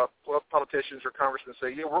politicians or congressmen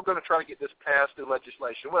say, yeah, we're going to try to get this passed through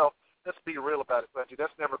legislation. Well, let's be real about it, Pudgy.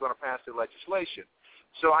 That's never going to pass through legislation.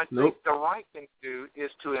 So I think the right thing to do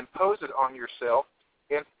is to impose it on yourself.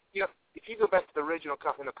 And, you know, if you go back to the original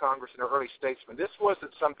company of Congress and the early statesmen, this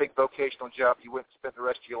wasn't some big vocational job you went and spent the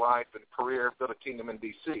rest of your life and career, build a kingdom in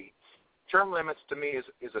D.C. Term limits, to me, is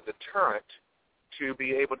a deterrent to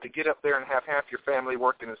be able to get up there and have half your family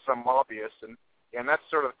working as some lobbyist. And that's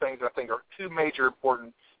sort of things I think are two major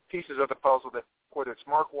important pieces of the puzzle that, whether it's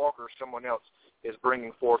Mark Walker or someone else, is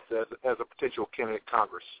bringing forth as a potential candidate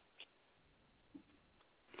Congress.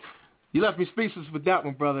 You left me speechless with that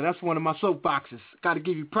one, brother. That's one of my soapboxes. Got to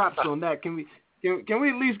give you props on that. Can we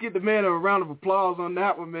at least get the man a round of applause on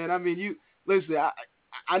that one, man? I mean, listen.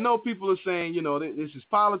 I know people are saying, you know, this is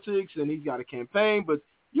politics and he's got a campaign, but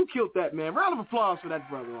you killed that, man. Round of applause for that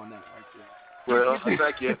brother on that right there. Well,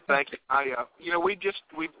 thank you. You know, we've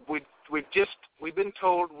been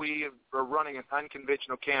told we are running an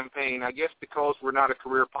unconventional campaign. I guess because we're not a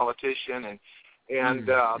career politician and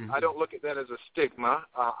I don't look at that as a stigma.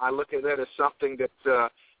 I look at that as something that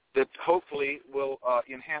hopefully will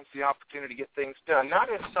enhance the opportunity to get things done,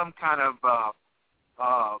 not as some kind of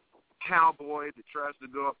cowboy that tries to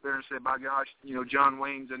go up there and say, by gosh, you know, John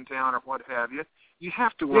Wayne's in town or what have you. You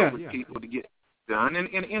have to work with people to get done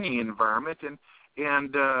in any environment and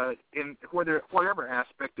in whatever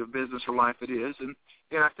aspect of business or life it is. And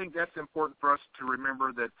I think that's important for us to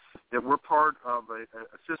remember that we're part of a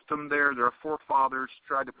system there. There are forefathers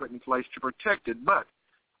tried to put in place to protect it. But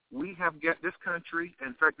we have got this country,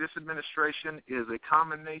 in fact, this administration is a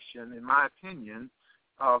combination, in my opinion,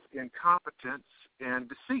 of incompetence and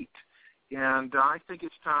deceit. And I think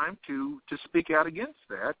it's time to speak out against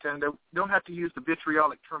that. And don't have to use the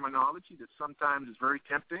vitriolic terminology that sometimes is very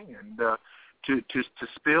tempting and to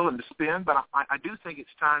spill and to spin. But I do think it's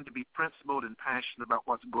time to be principled and passionate about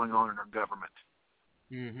what's going on in our government.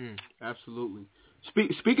 Mm-hmm. Absolutely.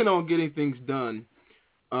 Speaking on getting things done,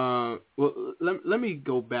 well, let me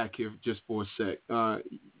go back here just for a sec.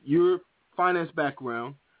 Your finance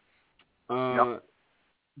background,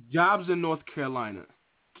 jobs in North Carolina.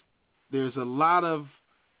 There's a lot of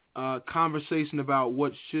conversation about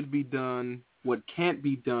what should be done, what can't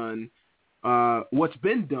be done, what's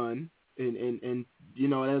been done, and you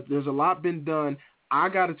know, there's a lot been done. I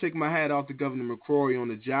got to take my hat off to Governor McCrory on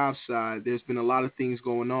the job side. There's been a lot of things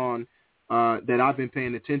going on that I've been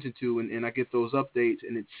paying attention to, and I get those updates,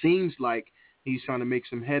 and it seems like he's trying to make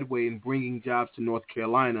some headway in bringing jobs to North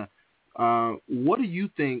Carolina. What do you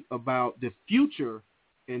think about the future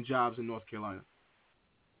in jobs in North Carolina?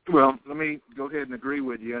 Well, let me go ahead and agree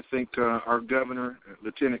with you. I think our governor,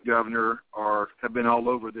 lieutenant governor, have been all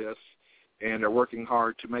over this and are working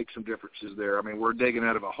hard to make some differences there. I mean, we're digging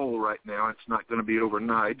out of a hole right now. It's not going to be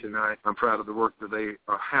overnight, and I'm proud of the work that they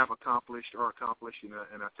have accomplished,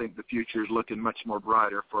 and I think the future is looking much more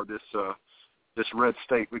brighter for this red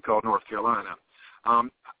state we call North Carolina.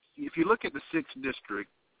 If you look at the 6th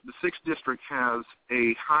district has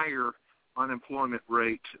a higher unemployment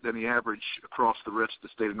rate than the average across the rest of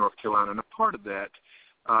the state of North Carolina. And a part of that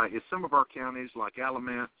is some of our counties like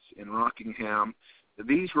Alamance and Rockingham.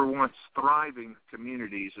 These were once thriving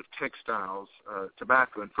communities of textiles,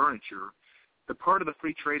 tobacco, and furniture. The part of the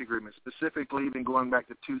free trade agreement, specifically even going back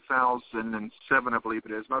to 2007, I believe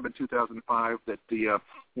it is, might have been 2005, that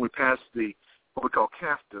we passed what we call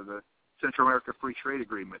CAFTA, the Central America Free Trade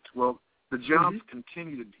Agreement. Well, the jobs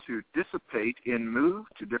continued to dissipate and move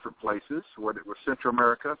to different places, whether it was Central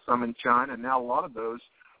America, some in China, and now a lot of those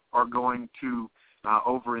are going to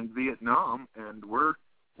over in Vietnam, and we're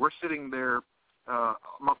sitting there.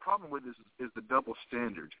 My problem with this is the double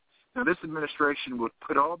standard. Now, this administration would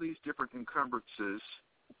put all these different encumbrances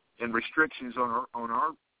and restrictions on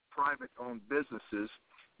our private-owned businesses,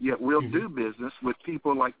 yet we'll do business with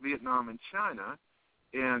people like Vietnam and China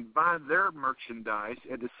and buy their merchandise.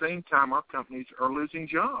 At the same time, our companies are losing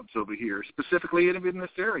jobs over here, specifically in this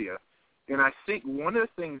area. And I think one of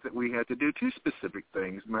the things that we have to do, two specific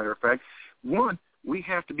things, matter of fact, one, we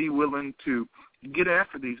have to be willing to get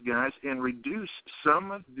after these guys and reduce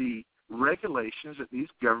some of the regulations that these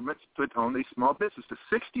governments put on these small businesses.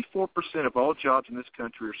 64% of all jobs in this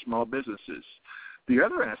country are small businesses. The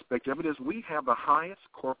other aspect of it is we have the highest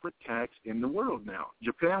corporate tax in the world now.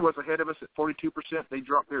 Japan was ahead of us at 42%. They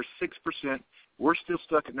dropped theirs 6%. We're still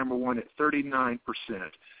stuck at number one at 39%.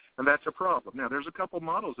 And that's a problem. Now, there's a couple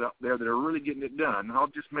models out there that are really getting it done. I'll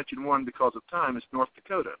just mention one because of time. It's North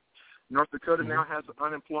Dakota. North Dakota now has an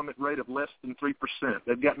unemployment rate of less than 3%.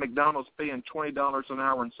 They've got McDonald's paying $20 an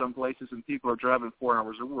hour in some places, and people are driving 4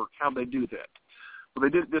 hours of work. How'd they do that? Well, they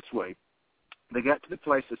did it this way. They got to the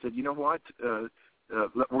place that said, you know what,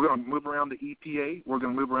 we're going to move around the EPA. We're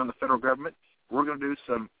going to move around the federal government. We're going to do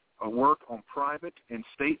some work on private and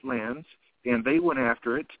state lands, and they went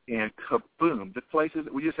after it, and kaboom. The places,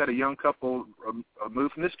 we just had a young couple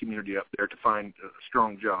move from this community up there to find a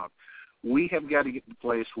strong job. We have got to get to the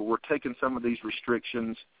place where we're taking some of these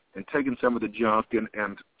restrictions and taking some of the junk.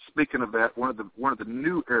 And speaking of that, one of the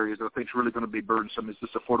new areas that I think is really going to be burdensome is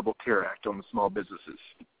this Affordable Care Act on the small businesses.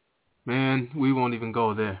 Man, we won't even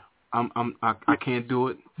go there. I can't do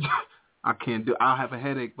it. I can't do it. I'll have a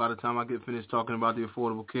headache by the time I get finished talking about the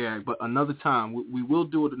Affordable Care Act. But another time, we will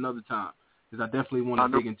do it another time, because I definitely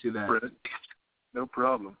want to dig into that. No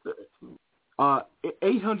problem.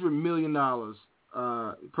 $800 million.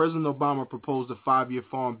 President Obama proposed a 5-year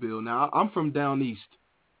farm bill. Now, I'm from down east,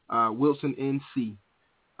 Wilson, NC.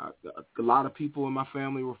 A lot of people in my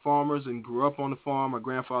family were farmers and grew up on the farm. My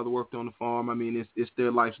grandfather worked on the farm. I mean, it's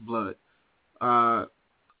their life's blood.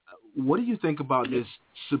 What do you think about this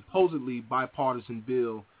supposedly bipartisan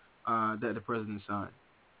bill that the president signed?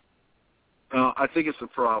 I think it's a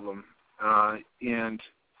problem. And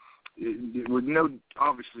with no,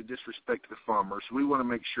 obviously, disrespect to the farmers, we want to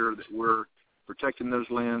make sure that we're protecting those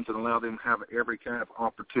lands and allow them to have every kind of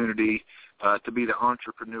opportunity to be the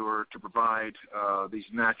entrepreneur, to provide these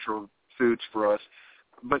natural foods for us.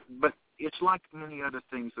 But it's like many other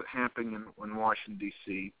things that happen in Washington,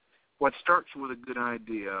 D.C. What starts with a good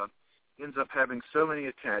idea ends up having so many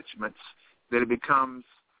attachments that it becomes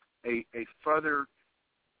a further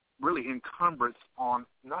really encumbrance on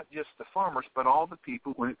not just the farmers but all the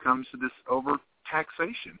people when it comes to this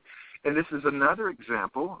over-taxation. And this is another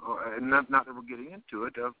example, and not that we're getting into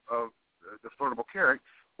it, of the Affordable Care Act,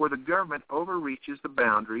 where the government overreaches the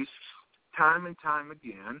boundaries time and time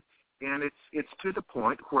again, and it's to the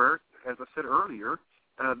point where, as I said earlier,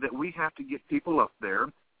 that we have to get people up there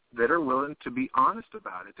that are willing to be honest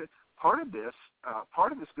about it. Part of this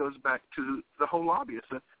goes back to the whole lobbyists.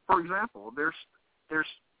 For example, there's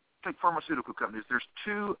take pharmaceutical companies. There's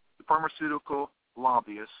 2 pharmaceutical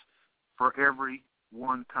lobbyists for every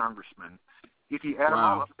 1 congressman. If you add them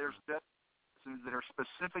all up, there's citizens that are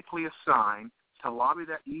specifically assigned to lobby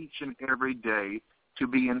that each and every day to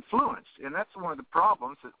be influenced. And that's one of the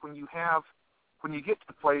problems, that when you get to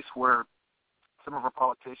the place where some of our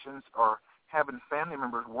politicians are having family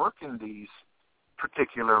members work in these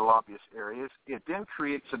particular lobbyist areas, it then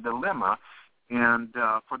creates a dilemma. And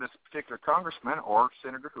for this particular congressman or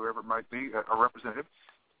senator, whoever it might be, a representative,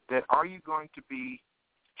 that are you going to be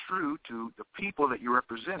true to the people that you're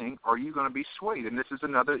representing, or are you going to be swayed? And this is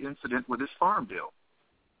another incident with this farm bill.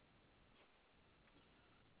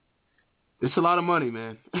 It's a lot of money,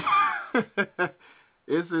 man.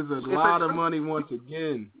 This is a lot of money once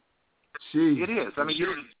again. Jeez. It is. I mean,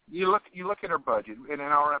 you look at our budget, and in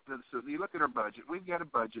our episode, you look at our budget. We've got a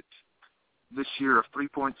budget this year of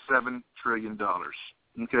 $3.7 trillion.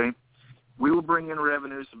 Okay, we will bring in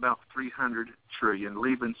revenues about $300 trillion,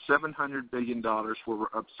 leaving $700 billion where we're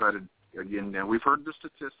upsided again. Now we've heard the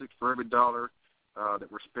statistics: for every dollar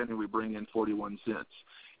that we're spending, we bring in 41 cents.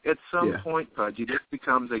 At some point, Pudgy, this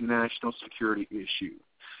becomes a national security issue.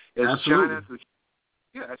 As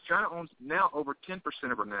China owns now over 10%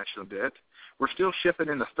 of our national debt, we're still shipping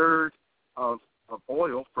in a third of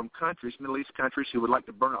oil from countries, Middle East countries, who would like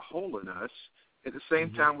to burn a hole in us. At the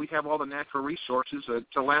same time, we have all the natural resources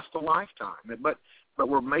to last a lifetime. But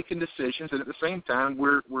we're making decisions, and at the same time,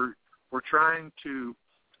 we're trying to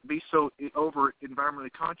be so over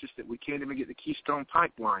environmentally conscious that we can't even get the Keystone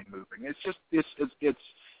Pipeline moving. It's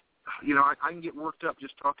you know, I can get worked up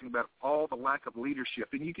just talking about all the lack of leadership,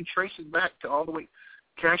 and you can trace it back to all the way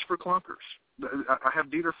cash for clunkers. I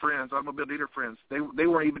have dealer friends, automobile dealer friends. They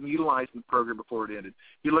weren't even utilizing the program before it ended.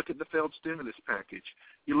 You look at the failed stimulus package.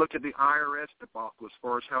 You look at the IRS debacle as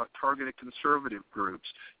far as how it targeted conservative groups.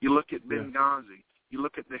 You look at Benghazi. You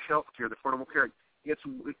look at the health care, the Affordable Care Act.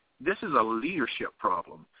 This is a leadership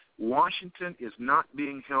problem. Washington is not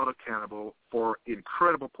being held accountable for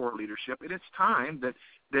incredible poor leadership, and it's time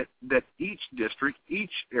that each district,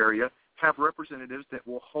 each area, have representatives that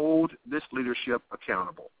will hold this leadership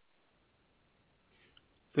accountable.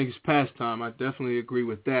 I think it's past time. I definitely agree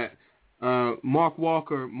with that. Mark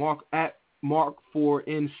Walker, at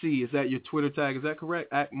Mark4NC. Is that your Twitter tag? Is that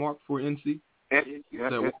correct? At Mark4NC? It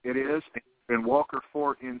is. And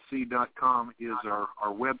Walker4NC.com is our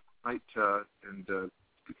website.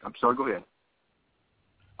 I'm sorry, go ahead.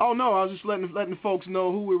 Oh, no, I was just letting the folks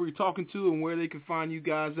know who we were talking to and where they could find you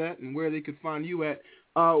guys at and where they could find you at.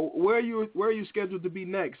 Where are you scheduled to be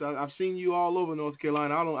next? I've seen you all over North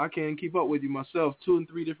Carolina. I can't keep up with you myself. 2 and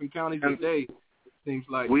 3 different counties a day, seems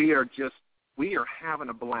like. We are having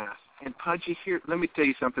a blast. And Pudgy, here, let me tell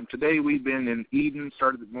you something. Today we've been in Eden,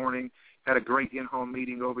 started the morning, had a great in-home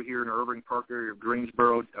meeting over here in the Irving Park area of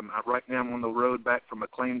Greensboro. Right now I'm on the road back from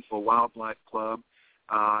McLeansville Wildlife Club.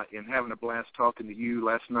 And having a blast talking to you.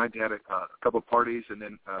 Last night had a couple of parties, and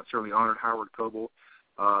then certainly honored Howard Coble.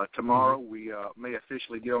 Tomorrow we may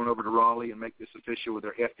officially get on over to Raleigh and make this official with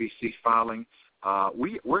our FEC filing.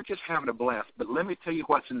 We're just having a blast. But let me tell you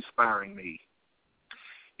what's inspiring me,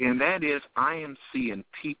 and that is I am seeing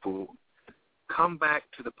people come back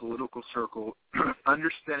to the political circle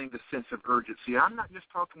understanding the sense of urgency. I'm not just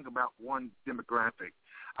talking about one demographic.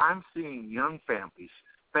 I'm seeing young families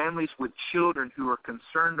with children who are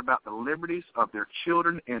concerned about the liberties of their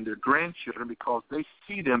children and their grandchildren because they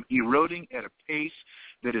see them eroding at a pace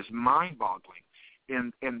that is mind-boggling.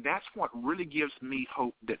 And that's what really gives me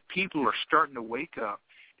hope, that people are starting to wake up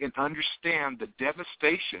and understand the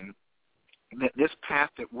devastation that this path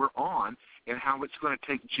that we're on and how it's going to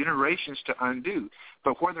take generations to undo.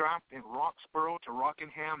 But whether I'm in Roxborough to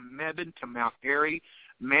Rockingham, Mebane to Mount Airy,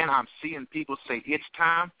 man, I'm seeing people say it's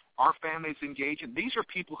time. Our family's engaging. These are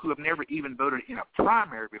people who have never even voted in a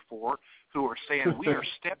primary before, who are saying we are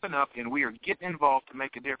stepping up and we are getting involved to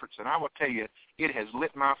make a difference. And I will tell you, it has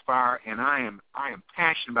lit my fire, and I am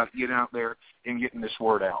passionate about getting out there and getting this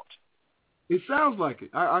word out. It sounds like it.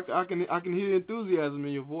 I can hear the enthusiasm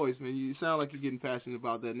in your voice, man. You sound like you're getting passionate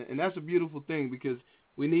about that, and that's a beautiful thing because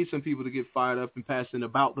we need some people to get fired up and passionate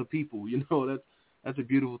about the people. You know, that's a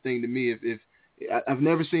beautiful thing to me. If I've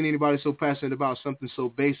never seen anybody so passionate about something so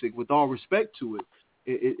basic. With all respect to it,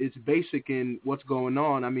 it's basic in what's going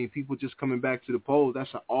on. I mean, people just coming back to the polls,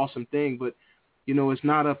 that's an awesome thing. But, you know, it's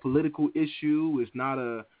not a political issue. It's not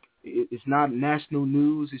a it's not national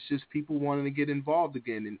news. It's just people wanting to get involved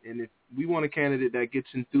again. And if we want a candidate that gets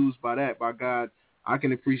enthused by that, by God, I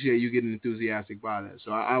can appreciate you getting enthusiastic by that.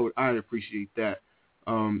 So I'd appreciate that.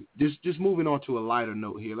 Just moving on to a lighter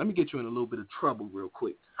note here. Let me get you in a little bit of trouble real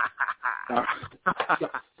quick.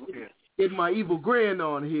 Get my evil grin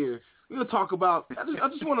on here. We're gonna talk about. I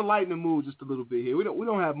just want to lighten the mood just a little bit here. We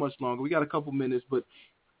don't have much longer. We got a couple minutes, but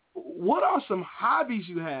what are some hobbies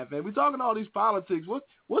you have, man? We're talking all these politics.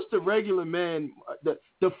 What's the regular man?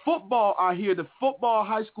 The football out here, the football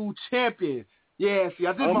high school champion. Yeah, see,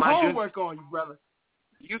 I did my homework on you, brother.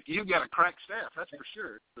 You got a crack staff, that's for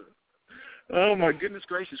sure. Oh my goodness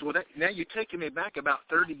gracious! Well, now you're taking me back about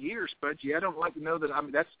 30 years, Pudgy. I don't like to know that. I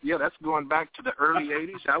mean, that's going back to the early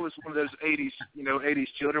 '80s. I was one of those '80s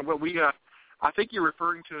children. Well, I think you're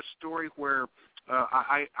referring to a story where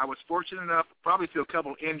I was fortunate enough, probably through a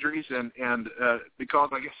couple injuries, and because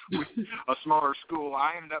I guess a smaller school,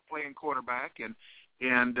 I ended up playing quarterback, and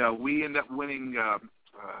we ended up winning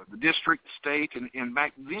the district, state, and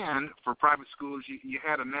back then for private schools, you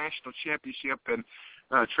had a national championship and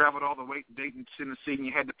traveled all the way to Dayton, Tennessee, and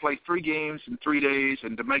you had to play 3 games in 3 days.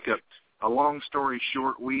 And to make a long story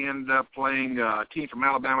short, we ended up playing a team from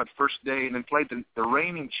Alabama the first day, and then played the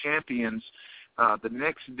reigning champions the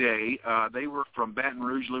next day. They were from Baton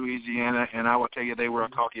Rouge, Louisiana, and I will tell you, they were a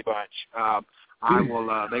cocky bunch.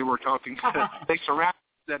 They were talking. They surrounded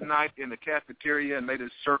that night in the cafeteria and made a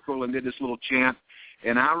circle and did this little chant.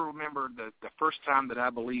 And I remember the first time that I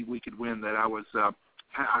believed we could win, that I was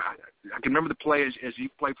I can remember the play as you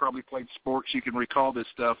probably played sports. You can recall this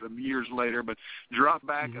stuff years later. But drop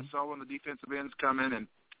back, I saw one of the defensive ends come in, and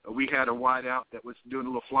we had a wide out that was doing a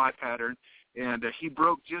little fly pattern. And he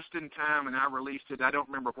broke just in time, and I released it. I don't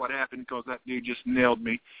remember what happened because that dude just nailed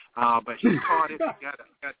me. But he caught it,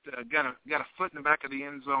 got a foot in the back of the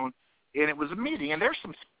end zone, and it was a meeting. And there's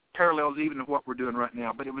some parallels even to what we're doing right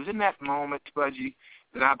now. But it was in that moment, Pudgy,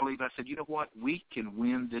 that I believe I said, you know what, we can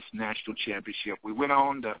win this national championship. We went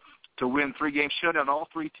on to win 3 games, shut out all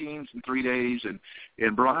 3 teams in 3 days,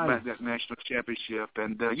 and brought back that national championship.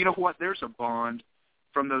 And you know what, there's a bond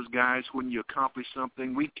from those guys when you accomplish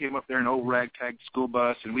something. We came up there in an old ragtag school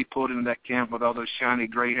bus, and we pulled into that camp with all those shiny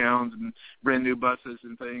Greyhounds and brand new buses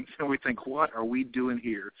and things, and we think, what are we doing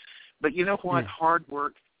here? But you know what, hard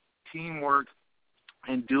work, teamwork,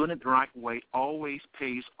 and doing it the right way always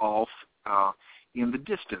pays off in the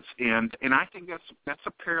distance. And I think that's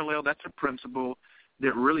a parallel, that's a principle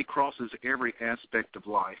that really crosses every aspect of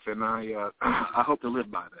life, and I hope to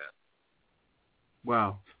live by that.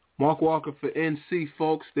 Wow. Mark Walker for NC,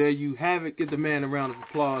 folks. There you have it. Give the man a round of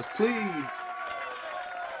applause, please.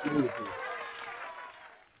 Beautiful.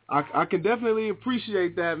 I can definitely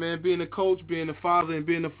appreciate that, man. Being a coach, being a father, and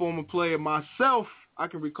being a former player myself, I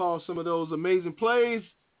can recall some of those amazing plays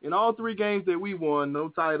in all 3 games that we won. No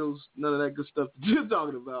titles, none of that good stuff that you're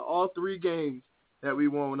talking about. All 3 games that we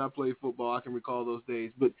won when I played football, I can recall those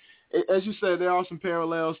days. But as you said, there are some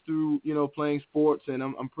parallels through, playing sports, and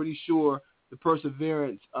I'm pretty sure the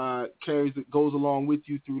perseverance goes along with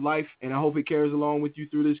you through life, and I hope it carries along with you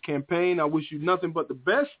through this campaign. I wish you nothing but the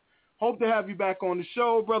best. Hope to have you back on the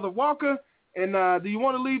show, Brother Walker. And do you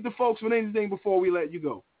want to leave the folks with anything before we let you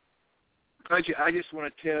go? Pudgy, I just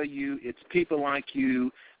want to tell you, it's people like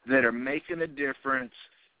you that are making a difference.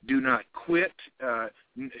 Do not quit.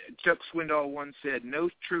 Chuck Swindoll once said, no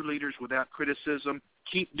true leaders without criticism.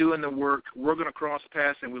 Keep doing the work. We're going to cross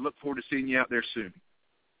paths, and we look forward to seeing you out there soon.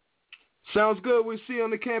 Sounds good. We'll see you on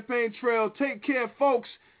the campaign trail. Take care, folks.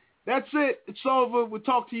 That's it. It's over. We'll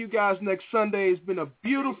talk to you guys next Sunday. It's been a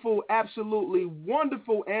beautiful, absolutely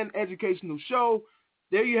wonderful, and educational show.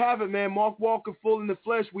 There you have it, man. Mark Walker, full in the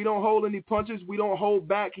flesh. We don't hold any punches. We don't hold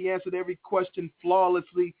back. He answered every question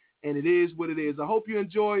flawlessly, and it is what it is. I hope you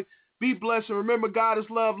enjoyed. Be blessed, and remember, God is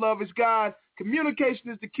love. Love is God.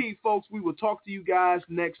 Communication is the key, folks. We will talk to you guys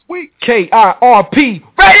next week. KIRP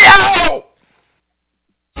Radio!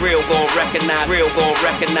 Real gon' recognize, real gon'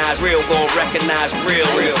 recognize, real gon' recognize,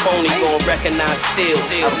 real phony gon' recognize still.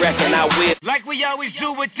 I reckon I will. Like we always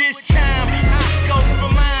do with this time.